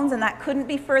bones, and that couldn't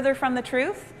be further from the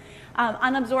truth.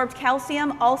 Unabsorbed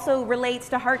calcium also relates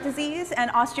to heart disease,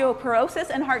 and osteoporosis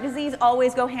and heart disease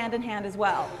always go hand in hand as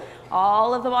well.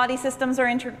 All of the body systems are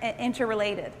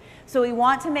interrelated. So we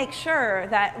want to make sure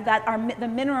that the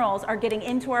minerals are getting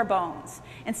into our bones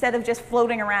instead of just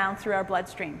floating around through our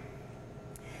bloodstream.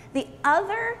 The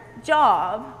other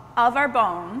job of our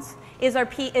bones is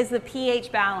the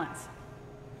pH balance.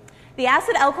 The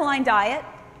acid-alkaline diet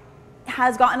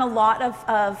has gotten a lot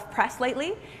of press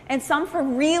lately, and some for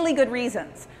really good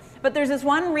reasons. But there's this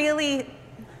one really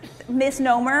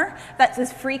misnomer that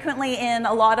is frequently in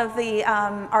a lot of the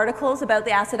articles about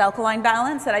the acid-alkaline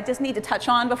balance that I just need to touch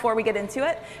on before we get into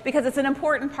it, because it's an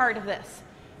important part of this.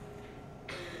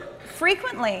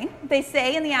 Frequently, they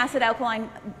say in the acid-alkaline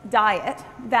diet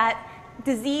that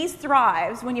disease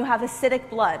thrives when you have acidic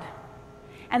blood,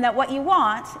 and that what you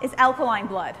want is alkaline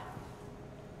blood.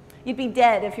 You'd be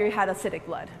dead if you had acidic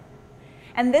blood.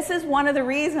 And this is one of the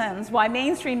reasons why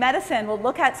mainstream medicine will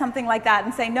look at something like that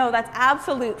and say, no, that's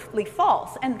absolutely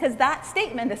false. And because that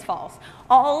statement is false.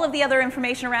 All of the other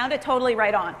information around it, totally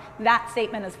right on. That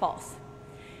statement is false.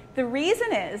 The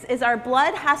reason is our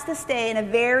blood has to stay in a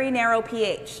very narrow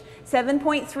pH,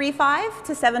 7.35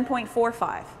 to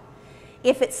 7.45.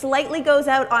 If it slightly goes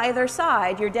out either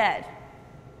side, you're dead.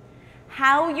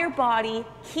 How your body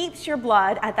keeps your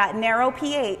blood at that narrow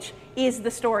pH is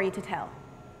the story to tell.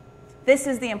 This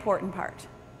is the important part.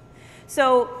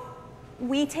 So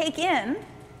we take in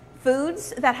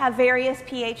foods that have various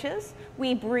pHs.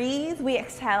 We breathe, we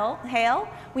exhale,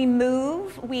 we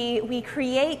move, we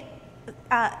create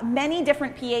many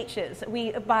different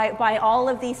pHs by all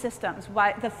of these systems.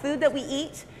 By the food that we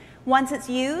eat, once it's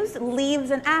used, leaves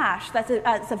an ash that's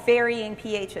a varying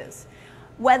pHs.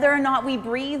 Whether or not we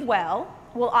breathe well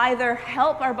will either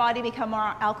help our body become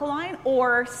more alkaline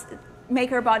or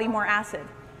make our body more acid.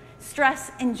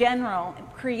 Stress in general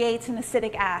creates an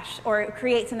acidic ash, or it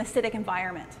creates an acidic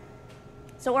environment.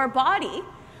 So our body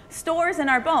stores in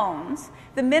our bones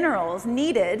the minerals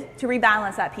needed to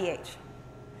rebalance that pH.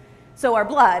 So our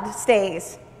blood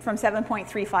stays from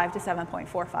 7.35 to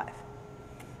 7.45.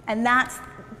 And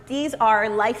these are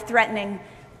life-threatening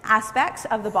aspects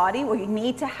of the body where you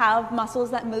need to have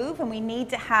muscles that move, and we need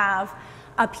to have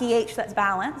a pH that's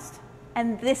balanced.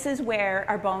 And this is where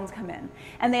our bones come in.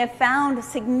 And they have found a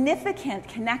significant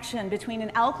connection between an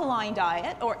alkaline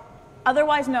diet, or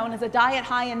otherwise known as a diet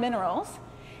high in minerals,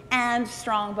 and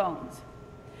strong bones.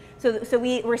 So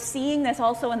we're seeing this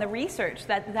also in the research,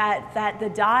 that the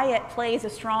diet plays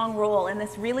a strong role in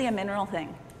this really a mineral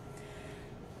thing.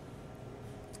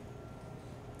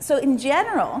 So in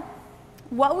general,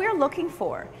 what we're looking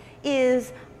for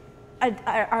is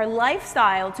our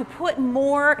lifestyle to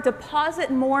deposit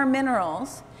more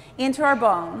minerals into our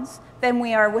bones than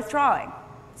we are withdrawing.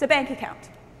 It's a bank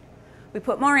account. We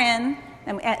put more in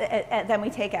than we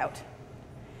take out.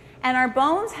 And our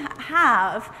bones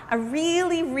have a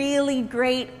really, really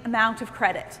great amount of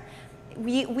credit.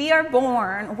 We are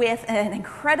born with an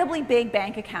incredibly big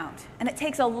bank account, and it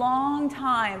takes a long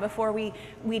time before we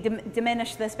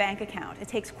diminish this bank account. It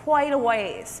takes quite a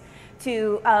ways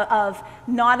of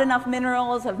not enough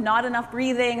minerals, of not enough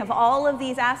breathing, of all of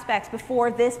these aspects before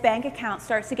this bank account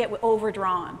starts to get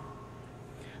overdrawn.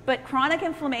 But chronic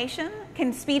inflammation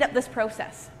can speed up this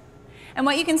process. And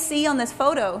what you can see on this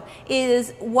photo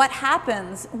is what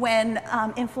happens when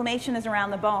inflammation is around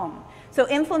the bone. So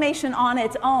inflammation on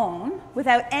its own,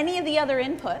 without any of the other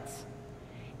inputs,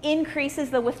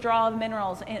 increases the withdrawal of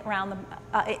minerals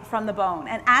from the bone.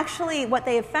 And actually what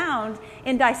they have found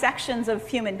in dissections of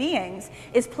human beings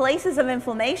is places of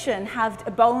inflammation have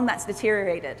a bone that's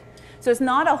deteriorated. So it's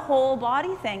not a whole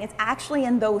body thing, it's actually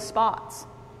in those spots.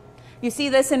 You see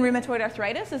this in rheumatoid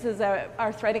arthritis. This is an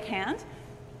arthritic hand.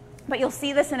 But you'll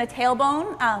see this in a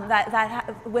tailbone,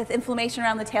 with inflammation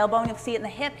around the tailbone. You'll see it in the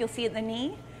hip, you'll see it in the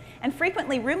knee. And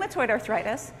frequently, rheumatoid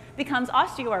arthritis becomes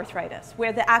osteoarthritis,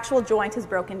 where the actual joint is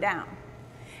broken down.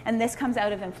 And this comes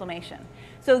out of inflammation.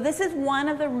 So this is one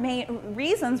of the main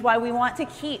reasons why we want to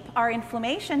keep our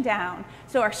inflammation down,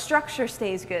 so our structure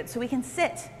stays good, so we can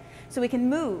sit, so we can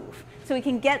move, so we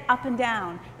can get up and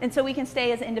down, and so we can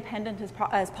stay as independent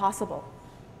as possible.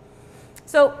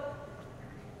 So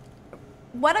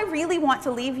what I really want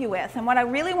to leave you with, and what I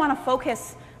really want to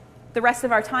focus the rest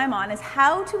of our time on, is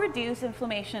how to reduce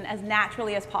inflammation as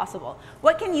naturally as possible.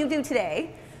 What can you do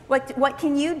today? What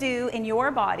can you do in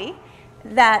your body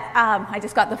that, I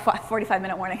just got the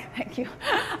 45-minute warning, thank you.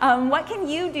 What can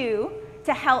you do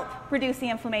to help reduce the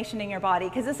inflammation in your body?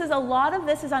 Because a lot of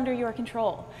this is under your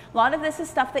control. A lot of this is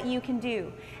stuff that you can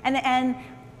do. And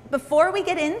before we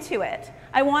get into it,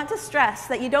 I want to stress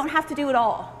that you don't have to do it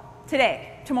all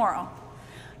today, tomorrow.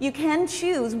 You can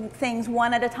choose things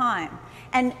one at a time.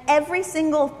 And every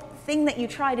single thing that you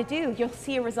try to do, you'll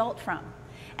see a result from.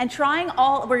 And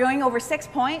we're going over 6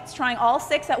 points, trying all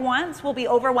 6 at once will be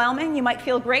overwhelming. You might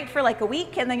feel great for like a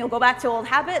week, and then you'll go back to old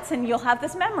habits, and you'll have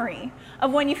this memory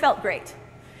of when you felt great.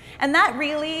 And that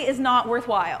really is not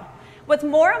worthwhile. What's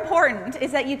more important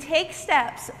is that you take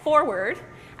steps forward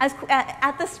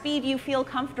at the speed you feel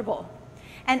comfortable.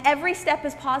 And every step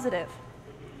is positive.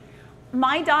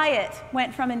 My diet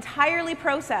went from entirely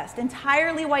processed,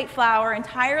 entirely white flour,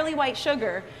 entirely white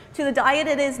sugar, to the diet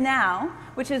it is now,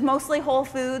 which is mostly whole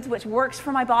foods, which works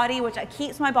for my body, which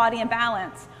keeps my body in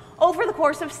balance, over the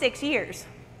course of 6 years.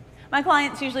 My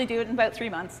clients usually do it in about 3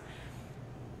 months.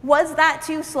 Was that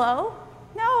too slow?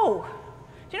 No.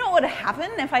 Do you know what would have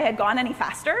happened if I had gone any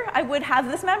faster? I would have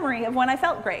this memory of when I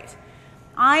felt great.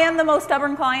 I am the most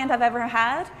stubborn client I've ever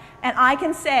had, and I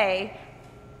can say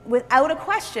without a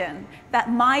question that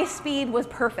my speed was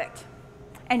perfect,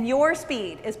 and your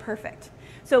speed is perfect.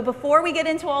 So before we get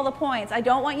into all the points, I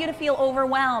don't want you to feel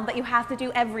overwhelmed that you have to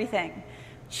do everything.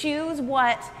 Choose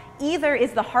what either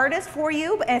is the hardest for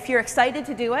you, if you're excited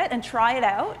to do it and try it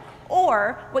out,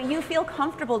 or what you feel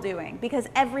comfortable doing, because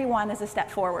everyone is a step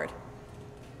forward.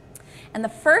 And the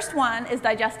first one is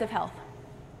digestive health.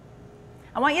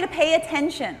 I want you to pay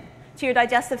attention to your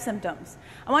digestive symptoms.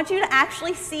 I want you to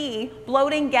actually see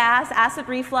bloating, gas, acid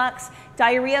reflux,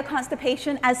 diarrhea,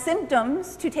 constipation as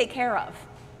symptoms to take care of.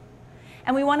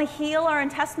 And we want to heal our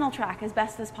intestinal tract as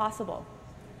best as possible.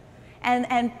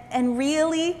 And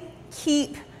really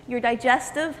keep your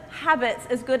digestive habits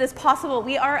as good as possible.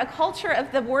 We are a culture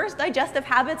of the worst digestive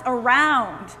habits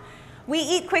around. We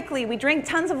eat quickly, we drink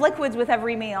tons of liquids with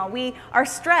every meal, we are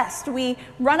stressed, we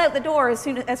run out the door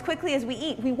as quickly as we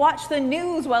eat, we watch the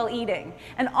news while eating,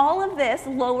 and all of this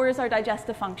lowers our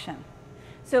digestive function.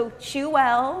 So chew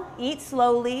well, eat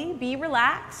slowly, be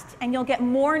relaxed, and you'll get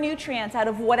more nutrients out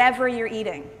of whatever you're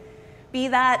eating. Be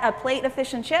that a plate of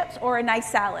fish and chips or a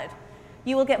nice salad.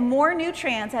 You will get more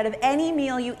nutrients out of any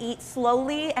meal you eat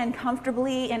slowly and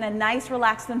comfortably in a nice,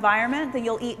 relaxed environment than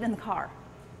you'll eat in the car.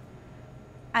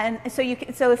 And so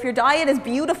if your diet is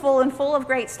beautiful and full of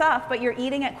great stuff, but you're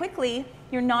eating it quickly,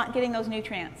 you're not getting those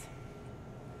nutrients.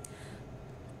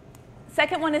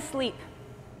 Second one is sleep.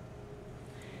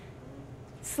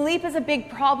 Sleep is a big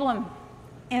problem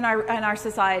in our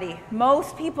society.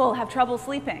 Most people have trouble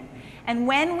sleeping. And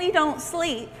when we don't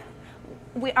sleep,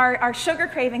 our sugar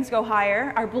cravings go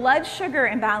higher, our blood sugar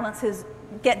imbalances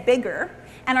get bigger,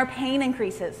 and our pain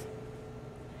increases.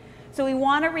 So we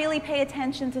want to really pay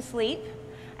attention to sleep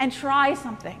and try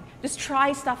something. Just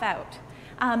try stuff out.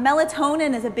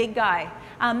 Melatonin is a big guy.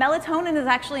 Melatonin is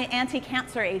actually an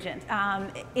anti-cancer agent.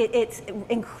 It's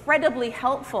incredibly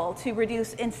helpful to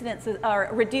reduce incidences, or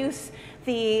reduce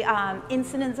the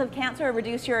incidence of cancer, or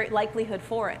reduce your likelihood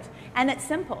for it. And it's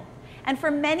simple. And for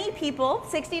many people,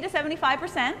 60 to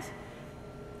 75%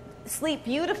 sleep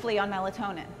beautifully on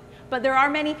melatonin. But there are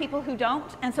many people who don't,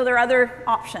 and so there are other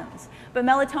options. But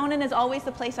melatonin is always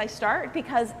the place I start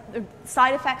because the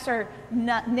side effects are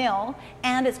nil,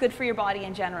 and it's good for your body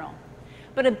in general.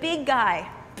 But a big guy,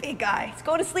 let's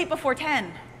go to sleep before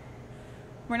 10.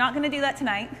 We're not going to do that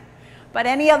tonight, but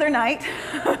any other night.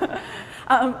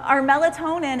 Our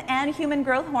melatonin and human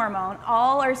growth hormone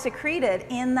all are secreted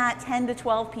in that 10 to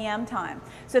 12 p.m. time.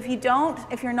 So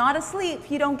if you're not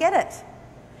asleep, you don't get it.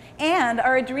 And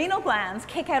our adrenal glands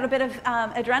kick out a bit of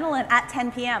adrenaline at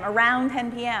 10 p.m., around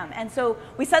 10 p.m. And so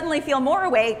we suddenly feel more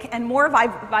awake and more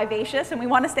vivacious, and we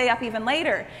want to stay up even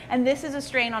later. And this is a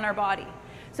strain on our body.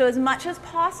 So as much as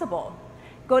possible,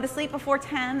 go to sleep before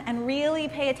 10 and really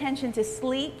pay attention to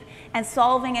sleep and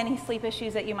solving any sleep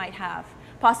issues that you might have.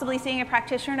 Possibly seeing a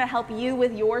practitioner to help you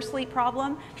with your sleep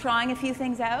problem, trying a few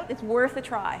things out. It's worth a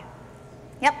try.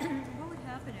 Yep? What would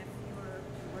happen if you were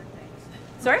to work nights?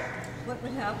 Sorry? What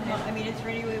would happen if, is there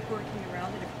any way of working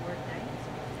around it if you work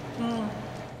nights?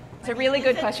 It's a really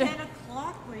good question. It's at 10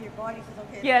 o'clock where your body says,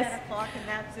 okay, it's Yes. 10 o'clock and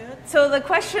that's it? So the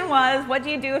question was, what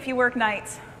do you do if you work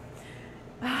nights?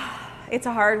 It's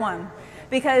a hard one.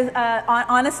 Because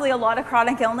honestly, a lot of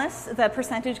chronic illness, the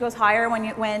percentage goes higher when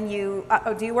you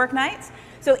do work nights.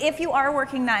 So if you are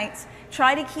working nights,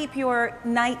 try to keep your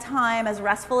nighttime as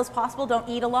restful as possible. Don't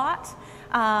eat a lot.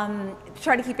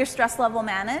 Try to keep your stress level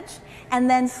managed. And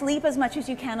then sleep as much as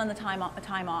you can on the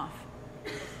time off.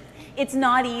 It's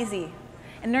not easy.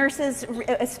 And nurses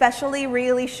especially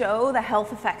really show the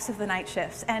health effects of the night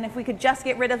shifts. And if we could just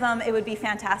get rid of them, it would be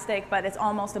fantastic, but it's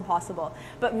almost impossible.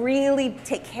 But really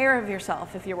take care of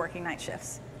yourself if you're working night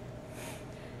shifts.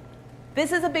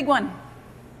 This is a big one.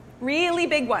 Really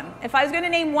big one. If I was going to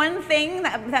name one thing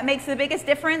that makes the biggest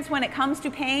difference when it comes to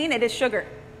pain, it is sugar.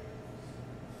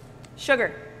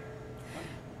 Sugar.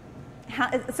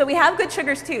 So we have good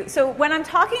sugars too. So when I'm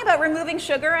talking about removing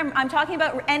sugar, I'm talking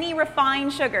about any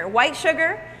refined sugar. White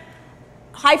sugar,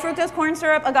 high fructose corn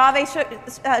syrup, agave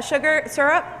sugar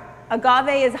syrup.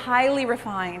 Agave is highly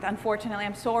refined, unfortunately.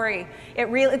 I'm sorry.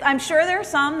 I'm sure there are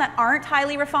some that aren't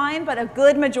highly refined, but a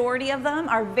good majority of them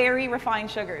are very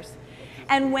refined sugars.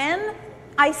 And when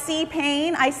I see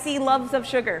pain, I see loves of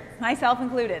sugar, myself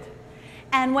included.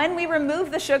 And when we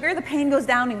remove the sugar, the pain goes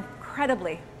down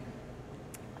incredibly.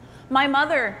 My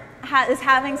mother is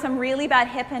having some really bad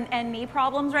hip and knee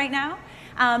problems right now.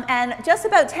 And just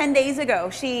about 10 days ago,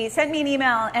 she sent me an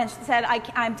email and she said,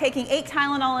 I'm taking 8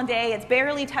 Tylenol a day. It's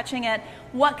barely touching it.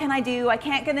 What can I do? I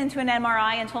can't get into an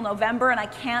MRI until November, and I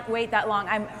can't wait that long.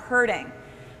 I'm hurting.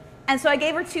 And so I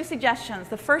gave her 2 suggestions.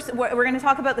 The first, we're going to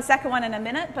talk about the second one in a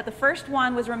minute, but the first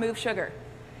one was remove sugar.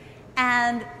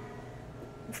 And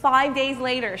 5 days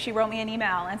later, she wrote me an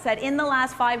email and said, in the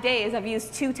last 5 days, I've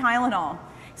used 2 Tylenol.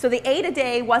 So the 8 a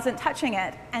day wasn't touching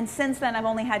it, and since then I've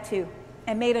only had 2.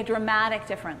 It made a dramatic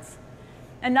difference.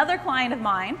 Another client of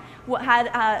mine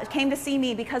came to see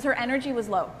me because her energy was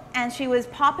low, and she was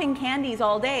popping candies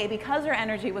all day because her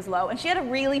energy was low, and she had a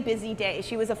really busy day.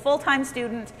 She was a full-time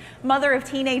student, mother of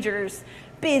teenagers,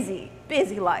 busy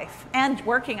life, and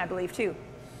working, I believe, too.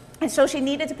 And so she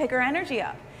needed to pick her energy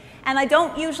up. And I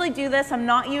don't usually do this, I'm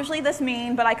not usually this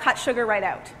mean, but I cut sugar right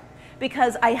out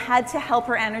because I had to help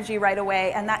her energy right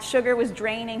away, and that sugar was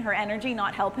draining her energy,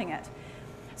 not helping it.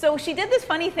 So she did this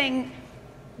funny thing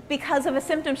because of a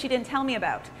symptom she didn't tell me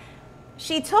about.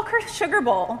 She took her sugar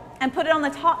bowl and put it on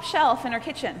the top shelf in her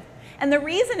kitchen. And the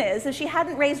reason is she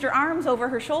hadn't raised her arms over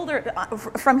her shoulder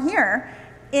from here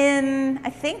in, I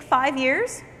think, 5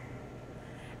 years.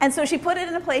 And so she put it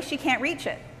in a place she can't reach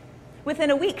it.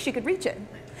 Within a week, she could reach it.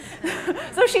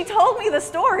 So she told me the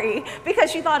story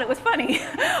because she thought it was funny.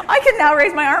 I can now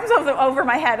raise my arms over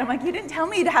my head. I'm like, you didn't tell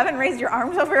me you haven't raised your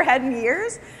arms over your head in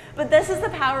years? But this is the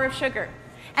power of sugar.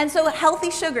 And so healthy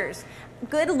sugars,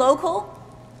 good local,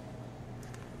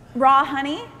 raw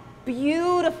honey,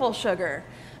 beautiful sugar,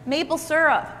 maple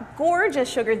syrup, gorgeous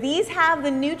sugar. These have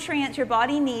the nutrients your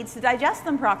body needs to digest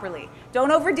them properly.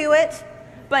 Don't overdo it,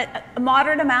 but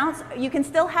moderate amounts. You can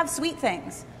still have sweet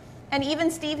things. And even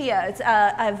stevia, it's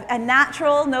a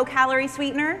natural, no-calorie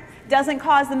sweetener, doesn't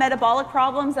cause the metabolic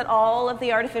problems that all of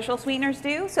the artificial sweeteners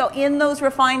do. So in those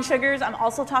refined sugars, I'm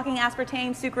also talking aspartame,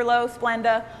 sucralose,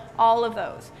 Splenda, all of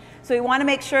those. So we want to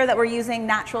make sure that we're using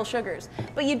natural sugars.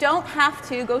 But you don't have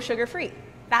to go sugar-free.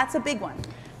 That's a big one.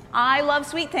 I love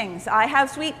sweet things. I have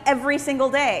sweet every single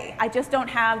day. I just don't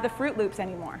have the Fruit Loops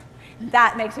anymore.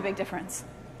 That makes a big difference,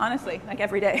 honestly, like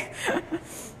every day.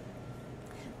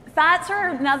 Fats are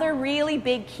another really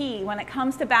big key when it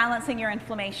comes to balancing your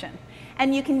inflammation.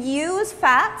 And you can use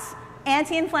fats,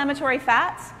 anti-inflammatory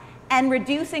fats, and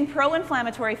reducing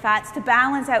pro-inflammatory fats to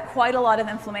balance out quite a lot of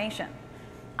inflammation.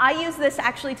 I use this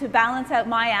actually to balance out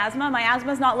my asthma. My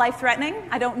asthma is not life-threatening.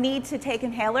 I don't need to take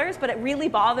inhalers, but it really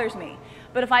bothers me.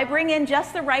 But if I bring in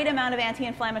just the right amount of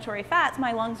anti-inflammatory fats,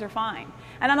 my lungs are fine.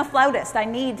 And I'm a flautist.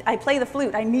 I play the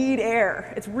flute. I need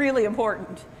air. It's really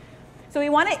important. So we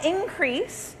want to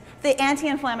increase the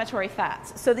anti-inflammatory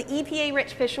fats. So the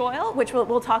EPA-rich fish oil, which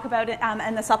we'll talk about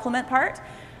in the supplement part,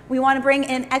 we want to bring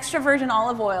in extra virgin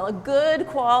olive oil, a good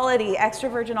quality extra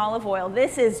virgin olive oil.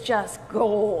 This is just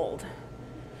gold.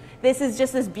 This is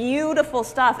just this beautiful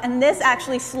stuff. And this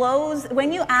actually slows,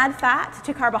 when you add fat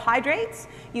to carbohydrates,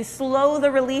 you slow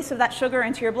the release of that sugar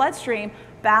into your bloodstream,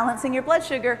 balancing your blood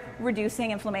sugar,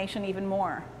 reducing inflammation even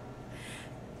more.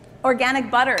 Organic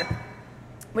butter,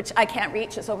 which I can't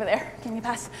reach, it's over there. Can you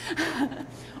pass?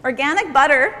 Organic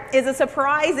butter is a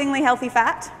surprisingly healthy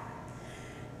fat.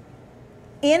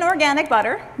 In organic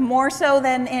butter, more so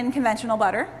than in conventional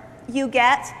butter, you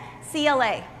get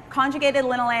CLA, conjugated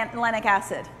linolenic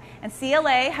acid. And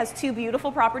CLA has 2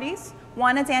 beautiful properties.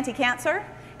 One, it's anti-cancer,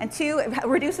 and 2, it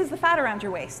reduces the fat around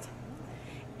your waist.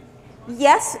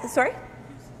 Yes, sorry?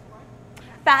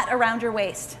 Fat around your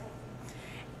waist.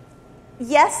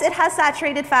 Yes, it has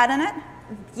saturated fat in it.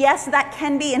 Yes, that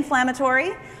can be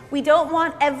inflammatory. We don't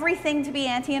want everything to be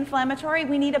anti-inflammatory.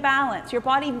 We need a balance. Your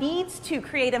body needs to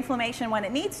create inflammation when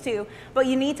it needs to, but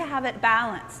you need to have it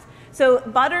balanced. So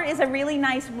butter is a really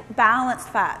nice balanced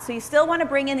fat. So you still want to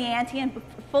bring in the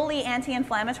fully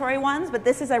anti-inflammatory ones, but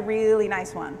this is a really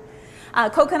nice one.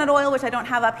 Coconut oil, which I don't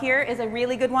have up here, is a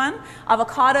really good one.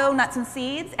 Avocado, nuts and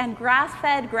seeds, and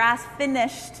grass-fed,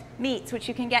 grass-finished meats, which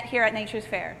you can get here at Nature's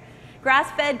Fair.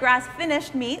 Grass-fed,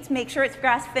 grass-finished meats, make sure it's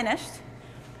grass-finished,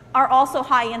 are also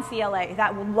high in CLA,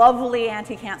 that lovely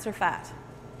anti-cancer fat.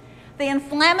 The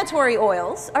inflammatory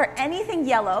oils are anything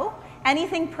yellow,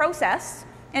 anything processed,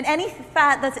 and any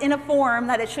fat that's in a form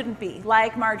that it shouldn't be,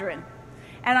 like margarine.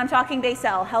 And I'm talking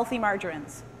Baicel, healthy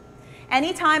margarines.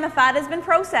 Anytime a fat has been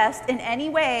processed in any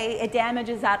way, it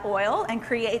damages that oil and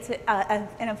creates an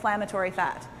inflammatory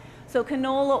fat. So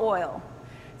canola oil,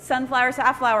 sunflower,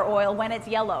 safflower oil when it's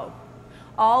yellow.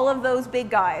 All of those big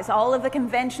guys, all of the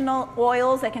conventional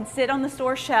oils that can sit on the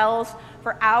store shelves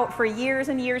for years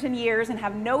and years and years and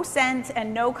have no scent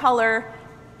and no color,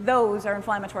 those are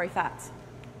inflammatory fats.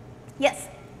 Yes?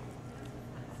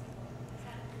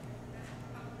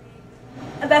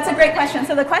 That's a great question.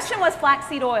 So the question was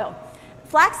flaxseed oil.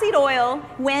 Flaxseed oil,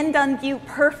 when done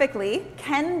perfectly,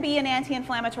 can be an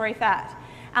anti-inflammatory fat.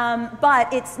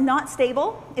 But it's not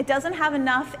stable. It doesn't have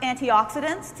enough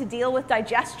antioxidants to deal with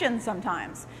digestion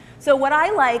sometimes. So what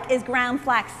I like is ground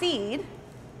flaxseed.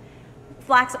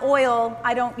 Flax oil,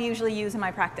 I don't usually use in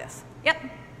my practice. Yep.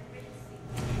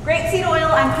 Grapeseed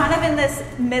oil, I'm kind of in this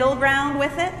middle ground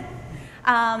with it.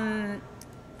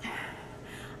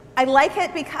 I like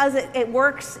it because it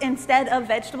works instead of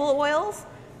vegetable oils,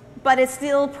 but it's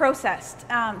still processed.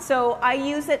 So I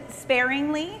use it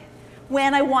sparingly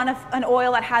when I want an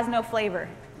oil that has no flavor.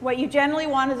 What you generally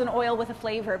want is an oil with a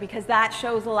flavor because that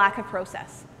shows a lack of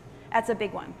process. That's a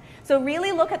big one. So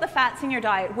really look at the fats in your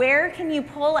diet. Where can you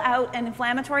pull out an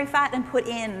inflammatory fat and put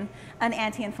in an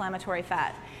anti-inflammatory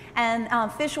fat?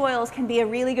 And fish oils can be a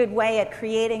really good way at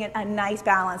creating a nice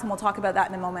balance, and we'll talk about that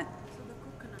in a moment. So the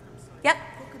coconut, I'm sorry. Yep.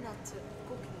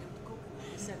 Cooking the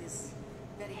coconut, you said is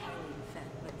very high in fat,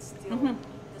 but still,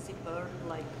 does it burn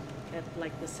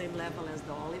at the same level as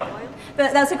the olive oil?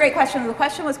 That's a great question. The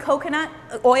question was coconut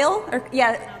oil, or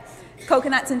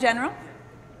coconuts in general.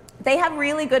 They have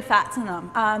really good fats in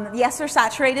them. Yes, they're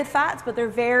saturated fats, but they're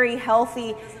very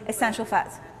healthy, essential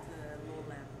fats.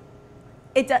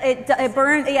 It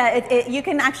burns, you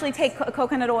can actually take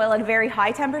coconut oil at a very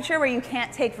high temperature where you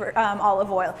can't take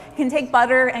olive oil. You can take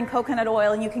butter and coconut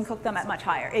oil and you can cook them at much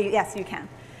higher. Yes, you can.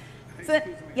 So,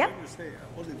 yeah? When you say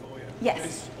olive oil, yes.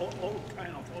 there's all kind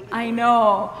of olive oil. I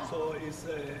know. So it's,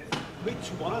 which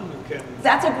one can...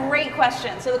 That's a great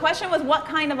question. So the question was what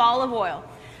kind of olive oil?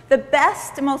 The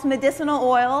best, most medicinal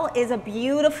oil is a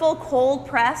beautiful,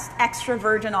 cold-pressed, extra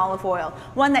virgin olive oil.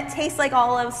 One that tastes like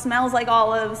olives, smells like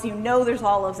olives, you know there's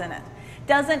olives in it.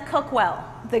 Doesn't cook well.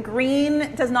 The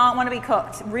green does not want to be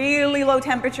cooked. Really low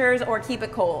temperatures or keep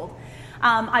it cold.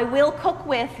 I will cook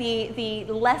with the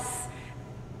less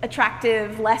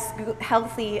attractive, less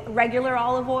healthy regular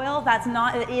olive oil.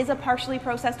 It is a partially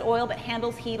processed oil, but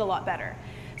handles heat a lot better.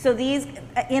 So these,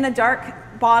 in a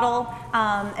dark bottle,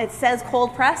 it says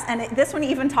cold press, and this one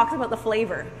even talks about the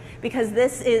flavor, because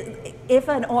this is, if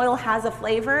an oil has a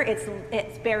flavor,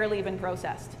 it's barely been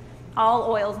processed.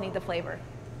 All oils need the flavor.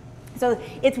 So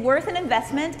it's worth an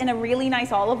investment in a really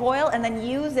nice olive oil, and then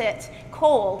use it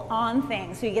cold on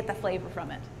things so you get the flavor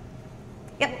from it.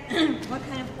 Yep. What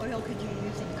kind of oil could you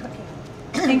use in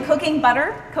cooking? In cooking,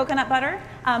 butter, coconut butter,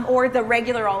 or the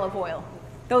regular olive oil.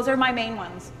 Those are my main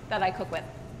ones that I cook with.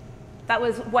 That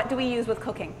was, what do we use with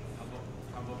cooking?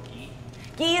 How about ghee?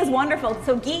 Ghee is wonderful.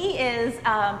 So ghee is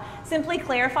simply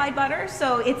clarified butter,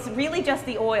 so it's really just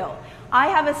the oil. I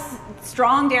have a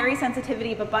strong dairy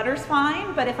sensitivity, but butter's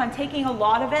fine. But if I'm taking a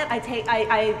lot of it,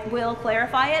 I will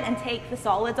clarify it and take the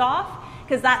solids off,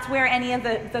 because that's where any of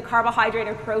the carbohydrate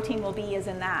or protein will be, is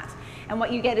in that. And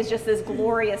what you get is just this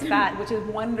glorious fat, which is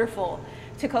wonderful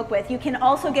to cook with. You can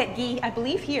also get ghee. I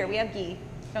believe here we have ghee.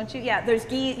 Don't you? Yeah, there's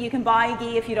ghee. You can buy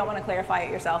ghee if you don't want to clarify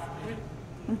it yourself.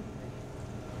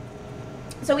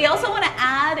 So we also want to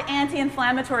add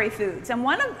anti-inflammatory foods. And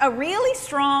a really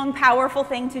strong, powerful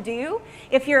thing to do,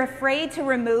 if you're afraid to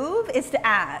remove, is to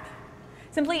add.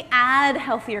 Simply add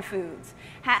healthier foods.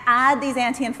 Add these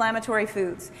anti-inflammatory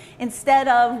foods instead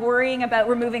of worrying about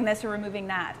removing this or removing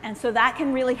that. And so that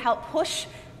can really help push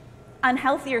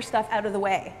unhealthier stuff out of the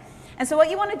way. And so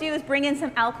what you want to do is bring in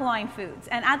some alkaline foods.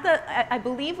 And I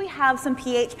believe we have some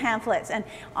pH pamphlets, and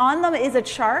on them is a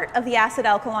chart of the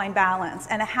acid-alkaline balance.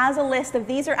 And it has a list of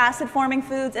these are acid-forming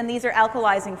foods and these are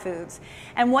alkalizing foods.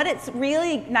 And what it's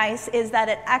really nice is that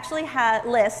it actually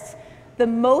lists the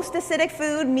most acidic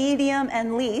food, medium,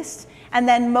 and least, and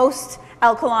then most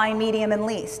alkaline, medium, and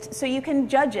least. So you can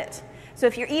judge it. So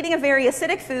if you're eating a very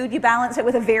acidic food, you balance it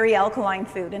with a very alkaline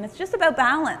food. And it's just about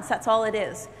balance. That's all it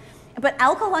is. But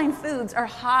alkaline foods are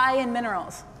high in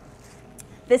minerals.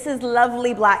 This is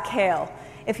lovely black kale.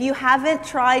 If you haven't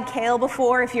tried kale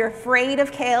before, if you're afraid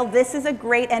of kale, this is a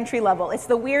great entry level. It's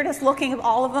the weirdest looking of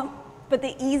all of them, but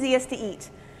the easiest to eat.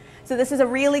 So this is a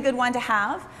really good one to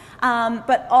have.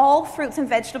 But all fruits and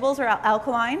vegetables are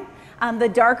alkaline. The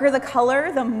darker the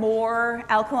color, the more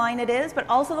alkaline it is, but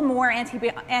also the more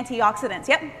antioxidants.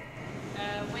 Yep?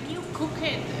 When you cook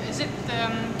it, is it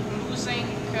losing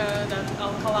the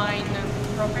alkaline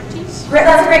properties?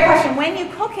 That's a great question. When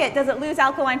you cook it, does it lose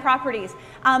alkaline properties?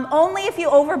 Only if you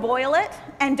overboil it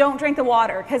and don't drink the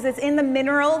water, because it's in the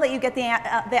mineral that you get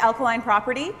the alkaline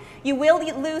property. You will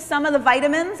lose some of the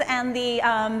vitamins and the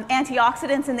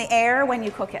antioxidants in the air when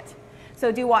you cook it.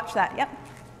 So do watch that. Yep.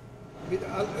 With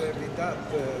that,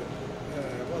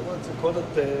 what's it called?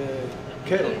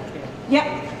 Kale. Yep.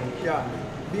 Yeah.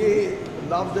 We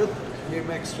loved it. We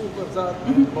make soup of that.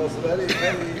 It was very,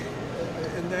 very,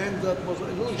 in the end, that was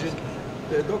illusion.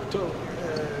 The doctor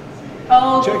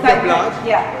checked the blood.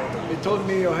 Yeah. He told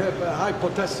me you have high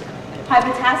potassium. High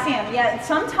potassium, yeah.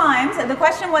 Sometimes, the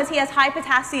question was he has high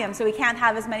potassium, so he can't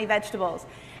have as many vegetables.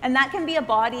 And that can be a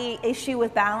body issue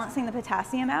with balancing the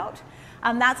potassium out.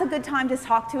 That's a good time to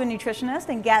talk to a nutritionist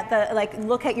and get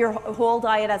look at your whole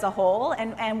diet as a whole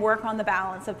and work on the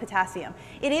balance of potassium.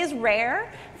 It is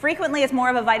rare. Frequently it's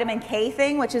more of a vitamin K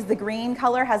thing, which is the green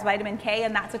color has vitamin K,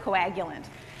 and that's a coagulant.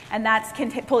 And that can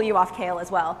pull you off kale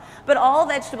as well. But all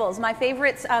vegetables, my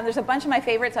favorites, there's a bunch of my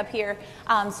favorites up here.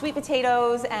 Sweet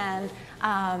potatoes and,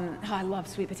 I love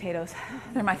sweet potatoes.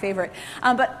 They're my favorite.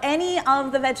 But any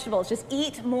of the vegetables, just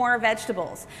eat more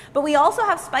vegetables. But we also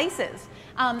have spices.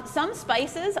 Some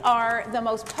spices are the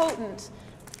most potent,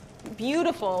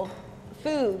 beautiful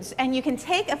foods, and you can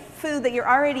take a food that you're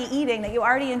already eating, that you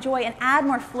already enjoy, and add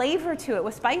more flavor to it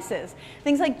with spices.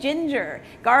 Things like ginger,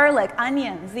 garlic,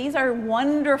 onions, these are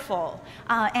wonderful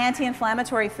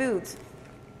anti-inflammatory foods.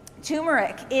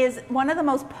 Turmeric is one of the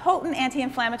most potent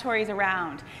anti-inflammatories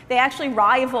around. They actually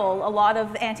rival a lot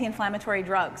of anti-inflammatory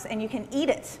drugs, and you can eat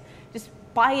it. Just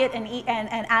buy it and eat and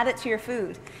add it to your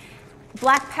food.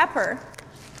 Black pepper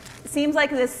seems like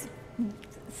this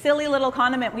silly little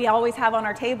condiment we always have on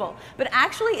our table, but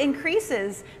actually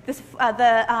increases this,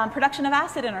 the production of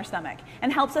acid in our stomach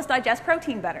and helps us digest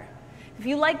protein better. If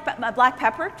you like black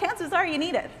pepper, chances are you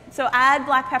need it. So add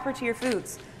black pepper to your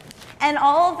foods. And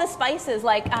all of the spices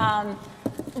like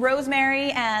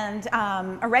rosemary and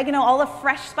oregano, all the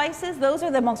fresh spices, those are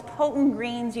the most potent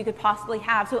greens you could possibly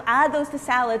have. So add those to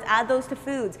salads, add those to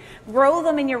foods. Grow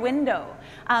them in your window.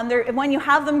 When you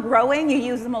have them growing, you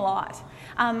use them a lot.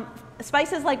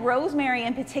 Spices like rosemary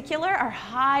in particular are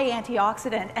high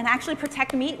antioxidant and actually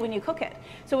protect meat when you cook it.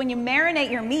 So when you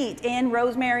marinate your meat in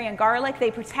rosemary and garlic,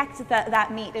 they protect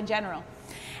that meat in general.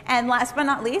 And last but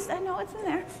not least, I know it's in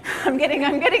there. I'm getting,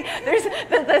 there's,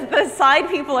 the side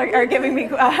people are giving me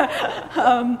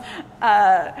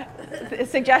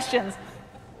suggestions.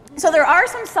 So there are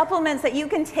some supplements that you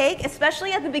can take,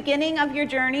 especially at the beginning of your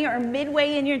journey or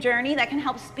midway in your journey, that can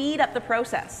help speed up the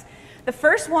process. The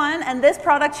first one, and this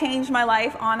product changed my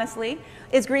life, honestly,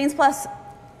 is Greens Plus.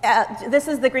 This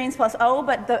is the Greens Plus O,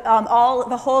 but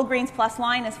the whole Greens Plus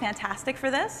line is fantastic for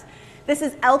this. This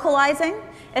is alkalizing.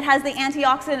 It has the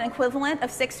antioxidant equivalent of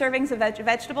 6 servings of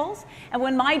vegetables. And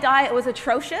when my diet was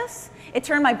atrocious, it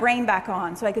turned my brain back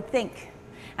on so I could think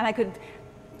and I could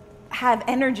have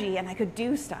energy and I could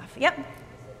do stuff. Yep.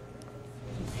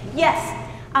 Yes.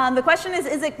 The question is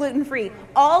it gluten-free?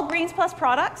 All Greens Plus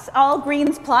products, all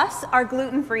Greens Plus are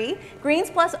gluten-free. Greens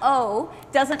Plus O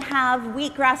doesn't have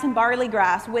wheatgrass and barley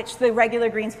grass, which the regular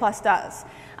Greens Plus does.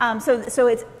 So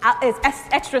it's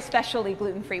extra specially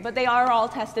gluten-free, but they are all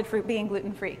tested for being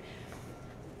gluten-free.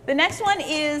 The next one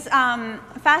is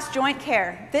fast joint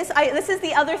care. This is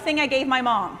the other thing I gave my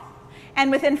mom.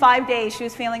 And within 5 days, she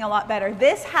was feeling a lot better.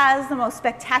 This has the most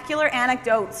spectacular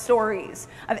anecdote stories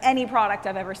of any product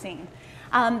I've ever seen.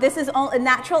 This is a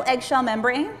natural eggshell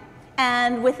membrane,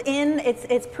 and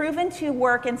it's proven to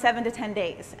work in 7 to 10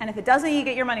 days. And if it doesn't, you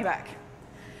get your money back.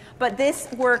 But this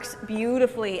works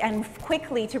beautifully and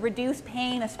quickly to reduce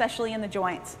pain, especially in the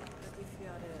joints. If you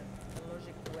are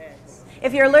allergic to eggs.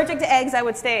 If you're allergic to eggs, I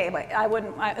would stay. But I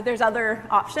wouldn't. There's other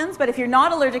options, but if you're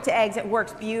not allergic to eggs, it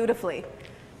works beautifully.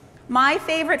 My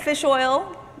favorite fish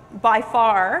oil, by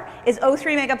far, is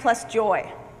O3 Mega Plus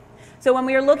Joy. So when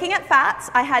we were looking at fats,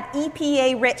 I had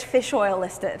EPA-rich fish oil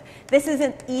listed. This is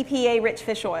an EPA-rich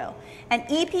fish oil. And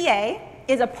EPA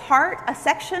is a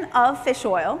section of fish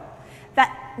oil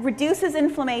that reduces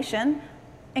inflammation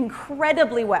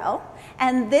incredibly well.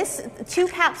 And 2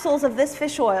 capsules of this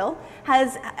fish oil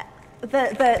has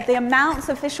the amounts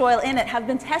of fish oil in it have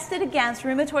been tested against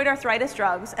rheumatoid arthritis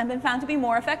drugs and been found to be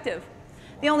more effective.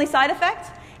 The only side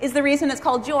effect is the reason it's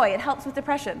called joy. It helps with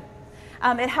depression.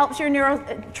 It helps your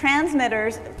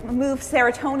neurotransmitters move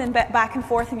serotonin back and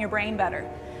forth in your brain better.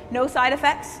 No side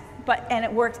effects, and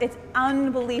it works. It's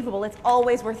unbelievable. It's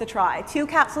always worth a try. 2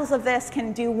 capsules of this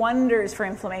can do wonders for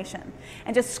inflammation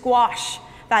and just squash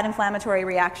that inflammatory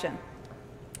reaction.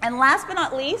 And last but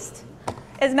not least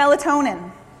is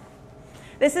melatonin.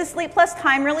 This is Sleep Plus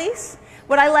time release.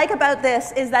 What I like about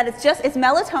this is that it's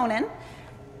melatonin,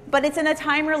 but it's in a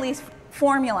time release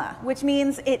formula, which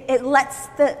means it lets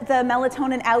the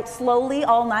melatonin out slowly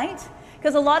all night,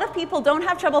 because a lot of people don't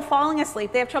have trouble falling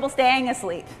asleep, they have trouble staying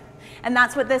asleep. And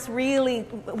that's what this really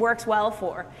works well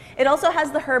for. It also has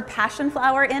the herb passion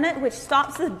flower in it, which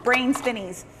stops the brain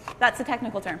spinnies. That's the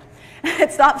technical term.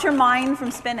 It stops your mind from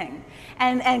spinning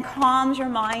and calms your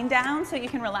mind down so you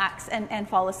can relax and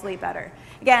fall asleep better.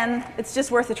 Again, it's just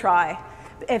worth a try.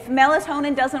 If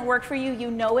melatonin doesn't work for you,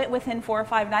 you know it within 4 or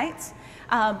 5 nights,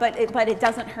 but it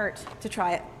doesn't hurt to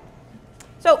try it.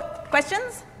 So,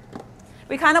 questions?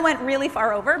 We kind of went really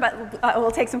far over, but we'll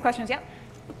take some questions. Yep.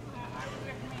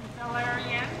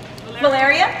 Valerian?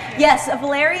 Valerian? Yes, a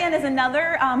valerian is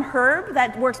another herb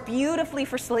that works beautifully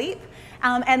for sleep.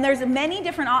 And there's many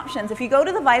different options. If you go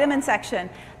to the vitamin section,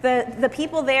 the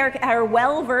people there are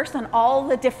well versed on all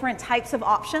the different types of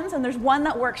options, and there's one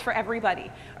that works for everybody.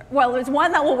 Well, there's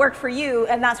one that will work for you,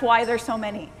 and that's why there's so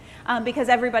many, because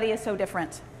everybody is so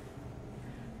different.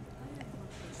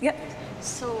 Yep.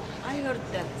 So I heard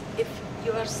that if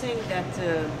you are saying that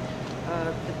the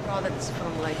products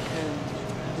from like, how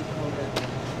do you call that?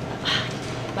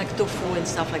 Like tofu and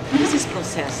stuff like that, this is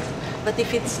processed. But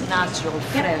if it's natural,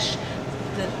 fresh,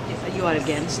 you are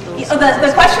against those?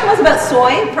 The question was about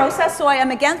soy, processed soy.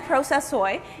 I'm against processed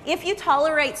soy. If you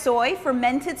tolerate soy,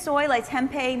 fermented soy like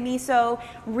tempeh, miso,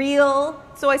 real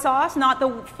soy sauce, not the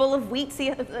full of wheat.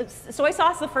 See, soy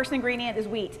sauce, the first ingredient is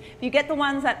wheat. If you get the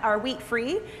ones that are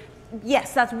wheat-free,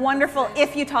 yes, that's wonderful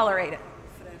if you tolerate it.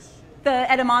 Fresh. The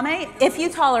edamame, if you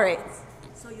tolerate it.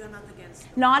 So you're not against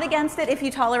it? Not against it if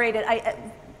you tolerate it.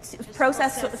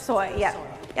 Processed soy, yeah.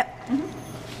 Yep. Mm-hmm.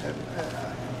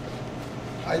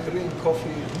 I drink coffee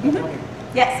in the morning.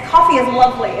 Yes, coffee is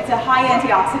lovely. It's a high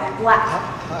antioxidant, black.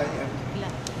 High end.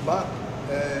 But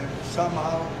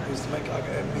somehow it's make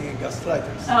me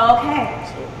gastritis.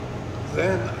 Okay. So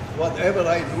then whatever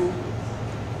I do,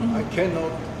 I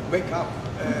cannot wake up.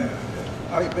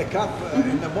 I wake up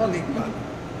in the morning, but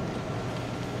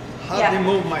hardly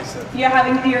move myself. You're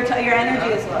having your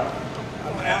energy is low.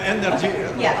 Energy.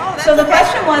 Yeah. So the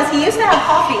question was, he used to have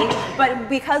coffee, but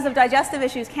because of digestive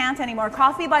issues, can't anymore.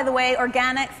 Coffee, by the way,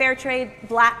 organic, fair trade,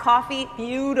 black coffee,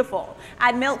 beautiful.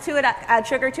 Add milk to it, add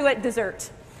sugar to it,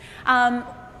 dessert.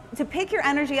 To pick your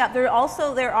energy up, there are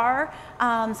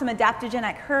some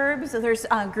adaptogenic herbs. There's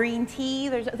green tea.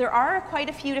 There are quite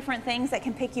a few different things that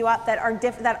can pick you up that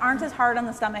aren't as hard on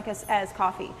the stomach as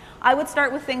coffee. I would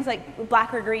start with things like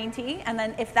black or green tea, and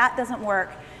then if that doesn't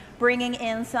work, bringing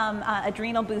in some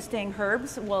adrenal boosting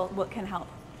herbs can help.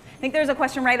 I think there's a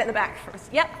question right at the back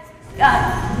first. Yep.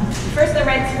 First the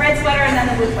red sweater and then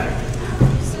the blue sweater.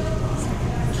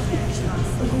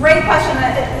 Great question.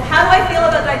 How do I feel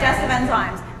about digestive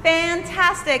enzymes?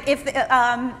 Fantastic.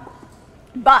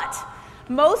 But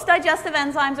most digestive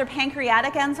enzymes are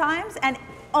pancreatic enzymes, and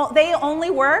they only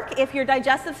work if your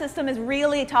digestive system is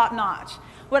really top notch.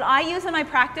 What I use in my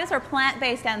practice are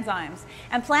plant-based enzymes.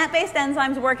 And plant-based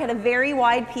enzymes work at a very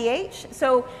wide pH,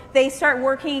 so they start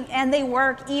working, and they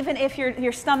work even if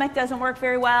your stomach doesn't work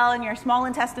very well and your small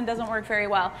intestine doesn't work very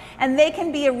well. And they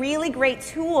can be a really great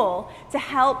tool to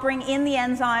help bring in the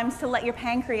enzymes to let your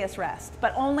pancreas rest.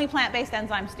 But only plant-based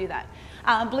enzymes do that.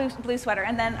 Blue sweater,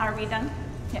 and then are we done?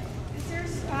 Yeah. Is there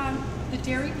the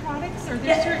dairy products? Are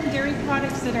there certain dairy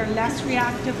products that are less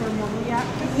reactive or more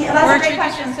reactive? Yeah, that's a great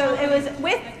question. So it was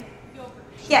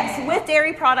with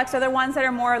dairy products are the ones that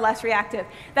are more or less reactive.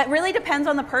 That really depends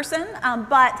on the person,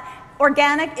 but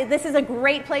organic, this is a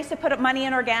great place to put up money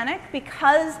in organic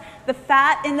because the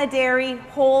fat in the dairy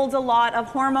holds a lot of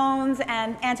hormones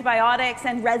and antibiotics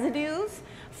and residues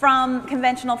from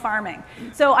conventional farming.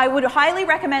 So I would highly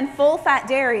recommend full fat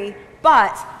dairy,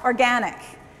 but organic.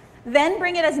 Then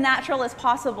bring it as natural as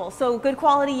possible. So good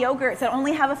quality yogurts that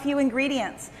only have a few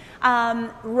ingredients.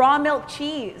 Raw milk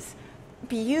cheese,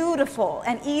 beautiful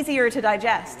and easier to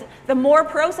digest. The more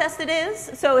processed it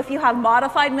is, so if you have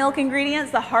modified milk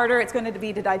ingredients, the harder it's going to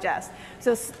be to digest.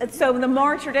 So the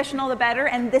more traditional, the better,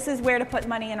 and this is where to put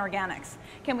money in organics.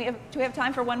 Do we have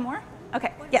time for one more?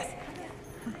 Okay, yes.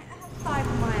 I have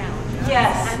fibromyalgia.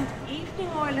 Yes. And evening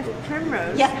oil of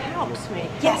primrose helps me.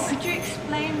 Yes. Could you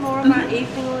explain more about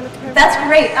evening oil of primrose? That's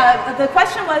great. The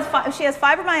question was, she has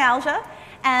fibromyalgia,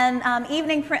 And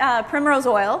evening primrose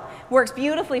oil works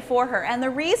beautifully for her. And the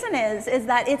reason is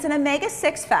that it's an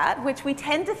omega-6 fat, which we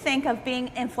tend to think of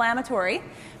being inflammatory,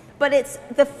 but it's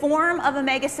the form of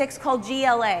omega-6 called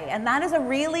GLA, and that is a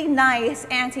really nice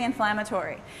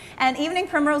anti-inflammatory. And evening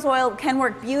primrose oil can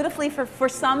work beautifully for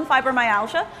some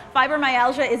fibromyalgia.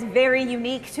 Fibromyalgia is very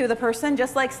unique to the person,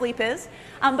 just like sleep is,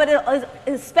 but it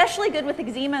is especially good with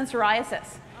eczema and psoriasis.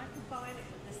 I combine it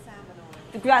with the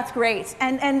salmon oil. That's great.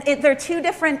 And they're two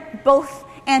different, both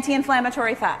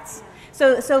anti-inflammatory fats.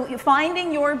 So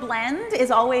finding your blend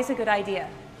is always a good idea.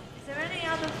 Is there any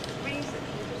other reason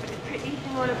for eating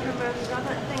oil of primrose,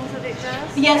 other things that it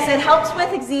does? Yes, it helps with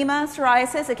eczema,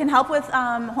 psoriasis. It can help with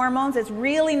hormones. It's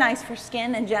really nice for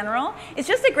skin in general. It's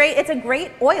just a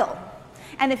great oil.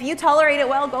 And if you tolerate it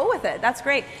well, go with it. That's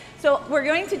great. So we're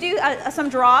going to do some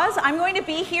draws. I'm going to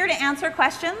be here to answer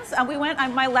questions.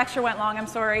 My lecture went long, I'm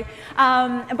sorry.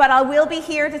 But I will be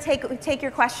here to take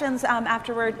your questions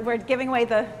after we're giving away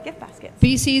the gift baskets.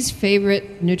 BC's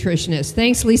favorite nutritionist.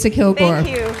 Thanks, Lisa Kilgour.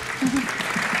 Thank you.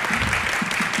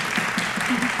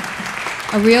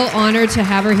 A real honor to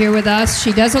have her here with us.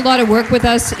 She does a lot of work with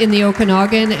us in the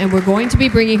Okanagan, and we're going to be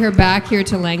bringing her back here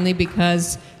to Langley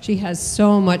because she has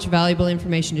so much valuable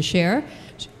information to share.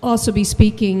 She'll also be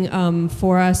speaking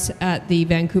for us at the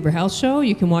Vancouver Health Show.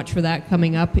 You can watch for that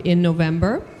coming up in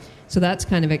November. So that's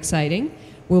kind of exciting.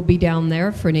 We'll be down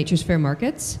there for Nature's Fair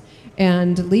Markets.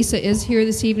 And Lisa is here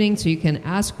this evening, so you can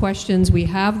ask questions. We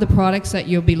have the products that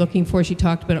you'll be looking for. She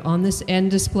talked about it on this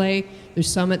end display. There's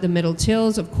some at the middle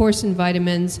tills, of course, in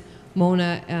vitamins.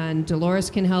 Mona and Dolores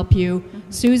can help you.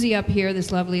 Susie up here,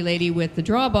 this lovely lady with the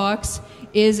draw box,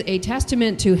 is a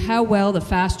testament to how well the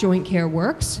fast joint care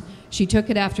works. She took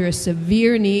it after a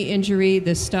severe knee injury.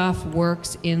 This stuff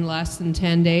works in less than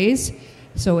 10 days.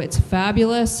 So it's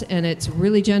fabulous, and it's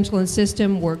really gentle in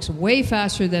system, works way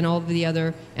faster than all of the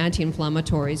other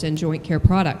anti-inflammatories and joint care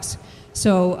products.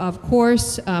 So, of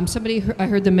course, I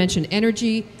heard them mention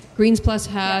energy. Greens Plus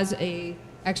has a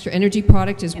extra energy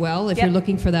product as well if you're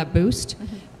looking for that boost.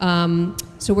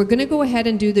 So we're going to go ahead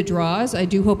and do the draws. I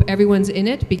do hope everyone's in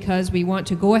it because we want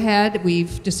to go ahead.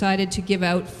 We've decided to give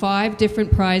out 5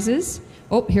 different prizes.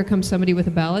 Oh, here comes somebody with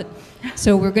a ballot.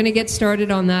 So we're going to get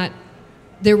started on that.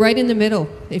 They're right in the middle.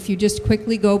 If you just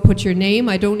quickly go put your name,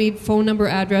 I don't need phone number,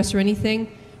 address, or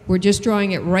anything. We're just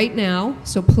drawing it right now.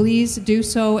 So please do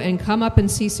so and come up and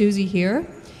see Susie here.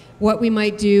 What we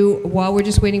might do while we're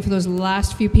just waiting for those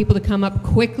last few people to come up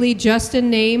quickly, just a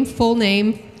name, full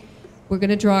name. We're going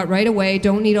to draw it right away.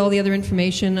 Don't need all the other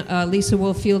information. Lisa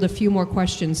will field a few more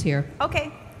questions here.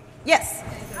 Okay. Yes.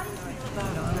 How do you feel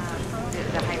about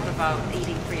the hype about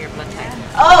eating for your blood type?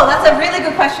 Oh, that's a really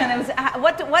good question. It was,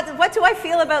 what do I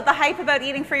feel about the hype about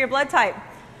eating for your blood type?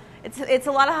 It's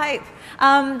a lot of hype.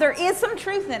 There is some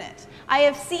truth in it. I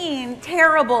have seen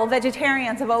terrible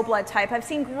vegetarians of O blood type. I've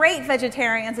seen great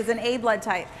vegetarians as an A blood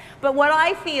type. But what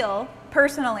I feel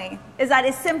personally is that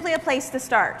it's simply a place to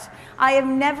start. I have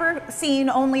never seen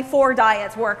only 4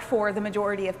 diets work for the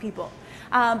majority of people.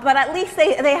 But at least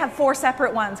they have 4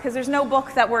 separate ones because there's no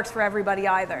book that works for everybody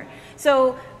either.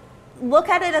 So look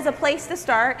at it as a place to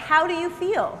start. How do you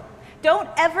feel? Don't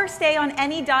ever stay on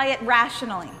any diet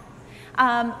rationally.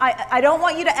 I don't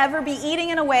want you to ever be eating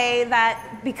in a way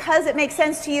that, because it makes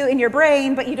sense to you in your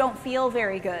brain, but you don't feel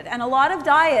very good. And a lot of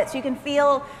diets, you can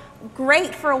feel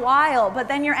great for a while, but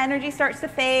then your energy starts to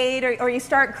fade, or you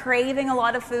start craving a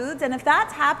lot of foods. And if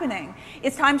that's happening,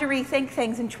 it's time to rethink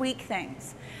things and tweak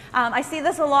things. I see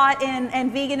this a lot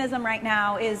in veganism right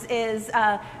now, is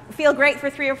feel great for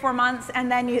 3 or 4 months,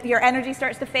 and then your energy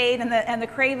starts to fade and the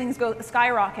cravings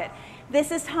skyrocket. This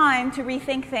is time to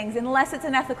rethink things, unless it's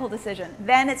an ethical decision.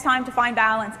 Then it's time to find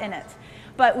balance in it.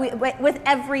 But with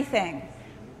everything,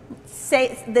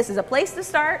 say this is a place to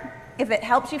start. If it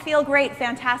helps you feel great,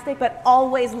 fantastic, but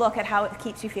always look at how it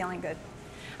keeps you feeling good.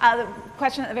 The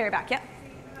question at the very back, yeah?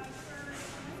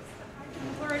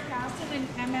 Hyaluronic acid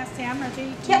and MSM, do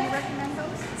you recommend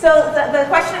those? So the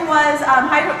question was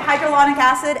hyaluronic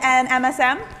acid and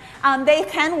MSM. They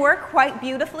can work quite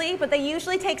beautifully, but they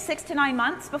usually take 6 to 9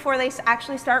 months before they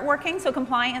actually start working, so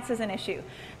compliance is an issue.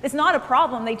 It's not a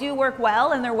problem. They do work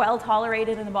well, and they're well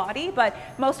tolerated in the body, but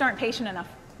most aren't patient enough.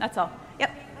 That's all. Yep.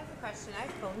 I have a question. I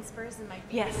have bone spurs in my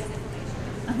feet. Yes.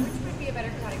 Which would be a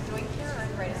better chronic joint care or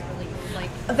arthritis relief?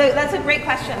 That's a great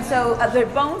question. So the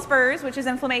bone spurs, which is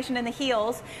inflammation in the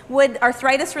heels, would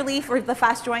arthritis relief or the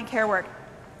fast joint care work?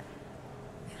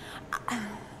 I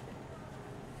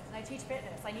teach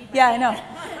fitness. I know.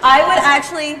 I would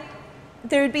actually,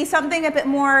 there would be something a bit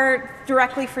more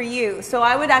directly for you. So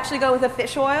I would actually go with a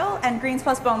fish oil and Greens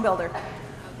Plus Bone Builder.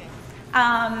 Okay.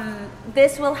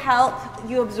 This will help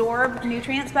you absorb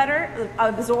nutrients better,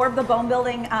 absorb the bone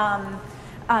building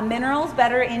minerals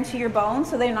better into your bones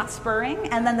so they're not spurring,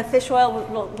 and then the fish oil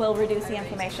will reduce the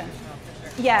inflammation.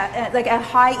 Yeah, like a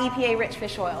high EPA rich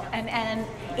fish oil. And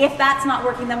if that's not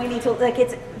working, then we need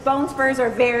to, bone spurs are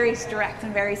very direct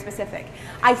and very specific.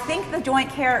 I think the joint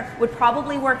care would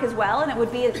probably work as well, and it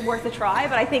would be worth a try,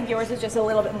 but I think yours is just a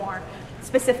little bit more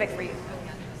specific for you.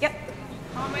 Yep.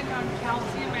 Comment on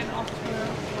calcium and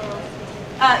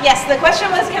osteoporosis. Yes, the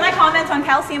question was, can I comment on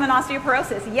calcium and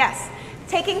osteoporosis? Yes.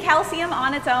 Taking calcium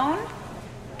on its own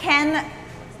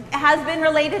has been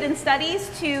related in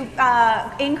studies to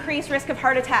increase risk of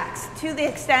heart attacks to the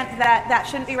extent that that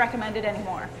shouldn't be recommended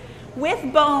anymore.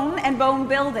 With bone and bone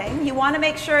building, you want to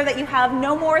make sure that you have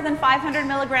no more than 500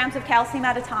 milligrams of calcium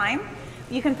at a time.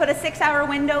 You can put a 6-hour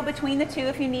window between the two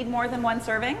if you need more than one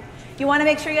serving. You want to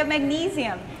make sure you have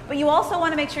magnesium, but you also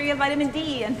want to make sure you have vitamin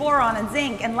D and boron and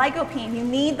zinc and lycopene. You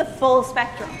need the full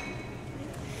spectrum.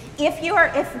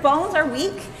 If bones are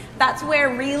weak, that's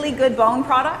where really good bone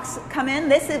products come in.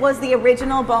 This was the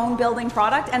original bone building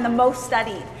product and the most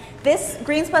studied. This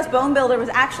Greens Plus Bone Builder was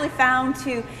actually found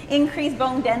to increase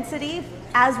bone density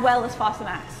as well as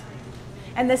Fosamax.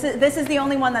 And this is the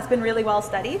only one that's been really well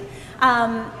studied.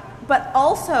 But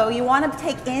also, you want to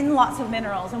take in lots of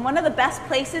minerals. And one of the best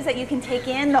places that you can take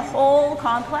in the whole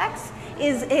complex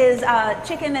is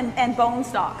chicken and bone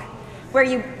stock, where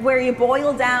you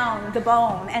boil down the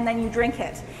bone and then you drink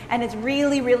it. And it's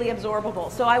really, really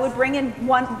absorbable. So I would bring in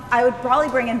I would probably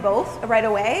bring in both right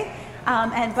away.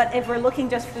 But if we're looking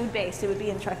just food-based, it would be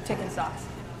in chicken stocks.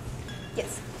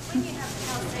 Yes? When you have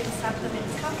calcium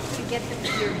supplements, how can you get them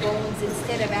to your bones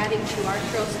instead of adding to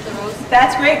arthrosclerosis?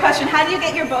 That's a great question. How do you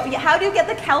get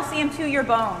the calcium to your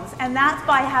bones? And that's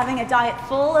by having a diet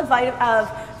full of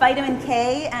vitamin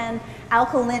K and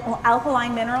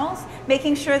alkaline minerals,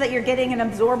 making sure that you're getting an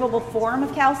absorbable form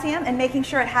of calcium and making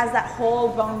sure it has that whole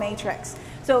bone matrix.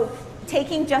 So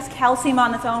taking just calcium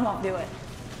on its own won't do it,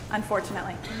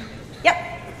 unfortunately. Yep.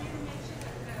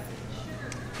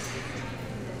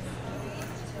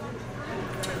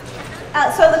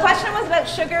 So the question was about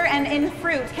sugar and in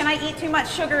fruit. Can I eat too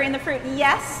much sugar in the fruit?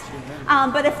 Yes,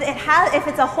 but if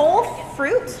it's a whole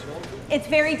fruit, it's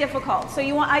very difficult. So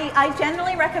I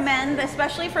generally recommend,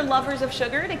 especially for lovers of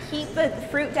sugar, to keep the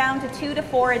fruit down to 2 to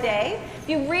 4 a day. If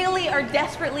you really are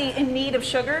desperately in need of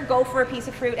sugar, go for a piece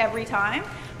of fruit every time.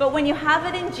 But when you have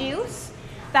it in juice,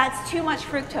 that's too much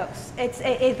fructose.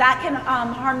 That can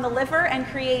harm the liver and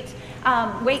create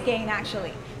weight gain,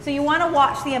 actually. So you want to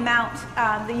watch the amount.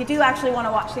 You do actually want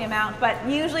to watch the amount, but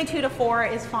usually 2 to 4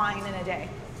 is fine in a day.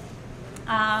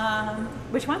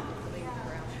 Which one?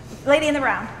 Lady in the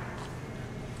brown.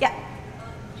 Yeah.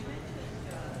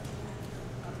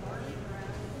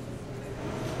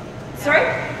 Sorry?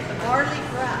 The barley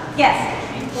ground.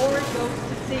 Yes. Before it goes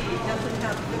to seed, doesn't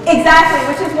have gluten.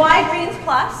 Exactly, which is why Greens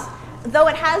Plus, though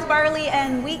it has barley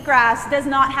and wheatgrass, does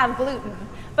not have gluten.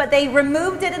 But they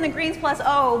removed it in the Greens Plus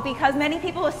O because many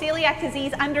people with celiac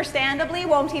disease, understandably,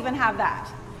 won't even have that.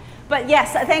 But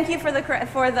yes, thank you for the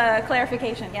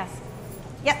clarification. Yes.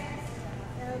 Yep.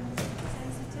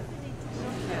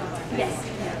 Yes.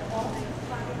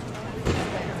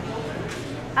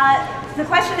 The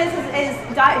question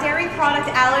is dairy product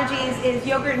allergies, is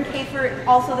yogurt and kefir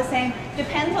also the same?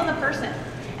 Depends on the person.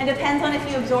 And depends on if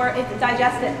you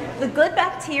digest it. The good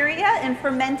bacteria in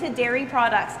fermented dairy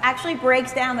products actually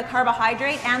breaks down the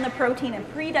carbohydrate and the protein and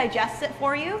pre-digests it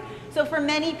for you. So for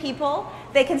many people,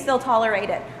 they can still tolerate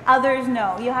it. Others,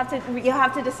 no. You have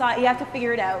to decide. You have to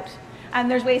figure it out. And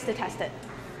there's ways to test it.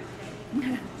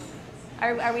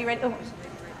 Are we ready? Oh.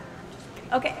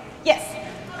 Okay. Yes.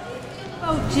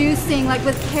 Oh, juicing, like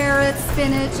with carrots,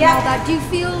 spinach, and all that. Do you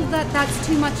feel that that's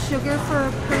too much sugar for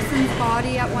a person's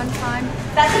body at one time?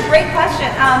 That's a great question.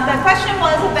 The question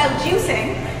was about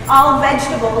juicing all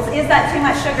vegetables. Is that too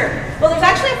much sugar? Well, there's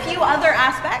actually a few other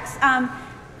aspects.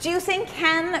 Juicing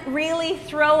can really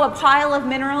throw a pile of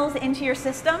minerals into your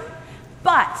system,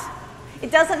 but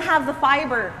it doesn't have the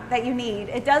fiber that you need.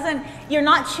 It doesn't. You're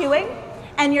not chewing,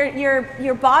 and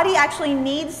your body actually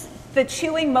needs the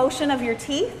chewing motion of your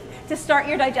teeth to start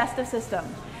your digestive system.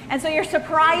 And so you're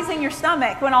surprising your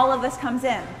stomach when all of this comes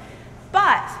in.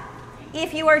 But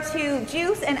if you are to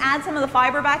juice and add some of the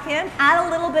fiber back in, add a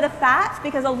little bit of fat,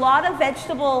 because a lot of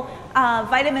vegetable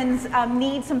vitamins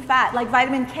need some fat, like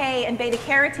vitamin K and beta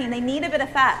carotene, they need a bit of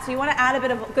fat. So you want to add a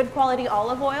bit of good quality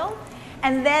olive oil.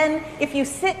 And then if you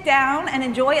sit down and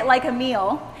enjoy it like a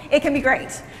meal, it can be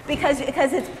great because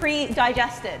it's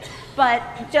pre-digested.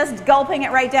 But just gulping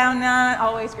it right down, not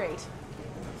always great.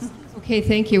 Okay. Okay,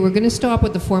 thank you. We're going to stop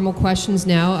with the formal questions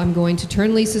now. I'm going to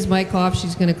turn Lisa's mic off.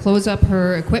 She's going to close up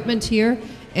her equipment here,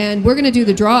 and we're going to do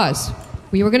the draws.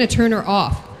 We were going to turn her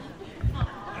off.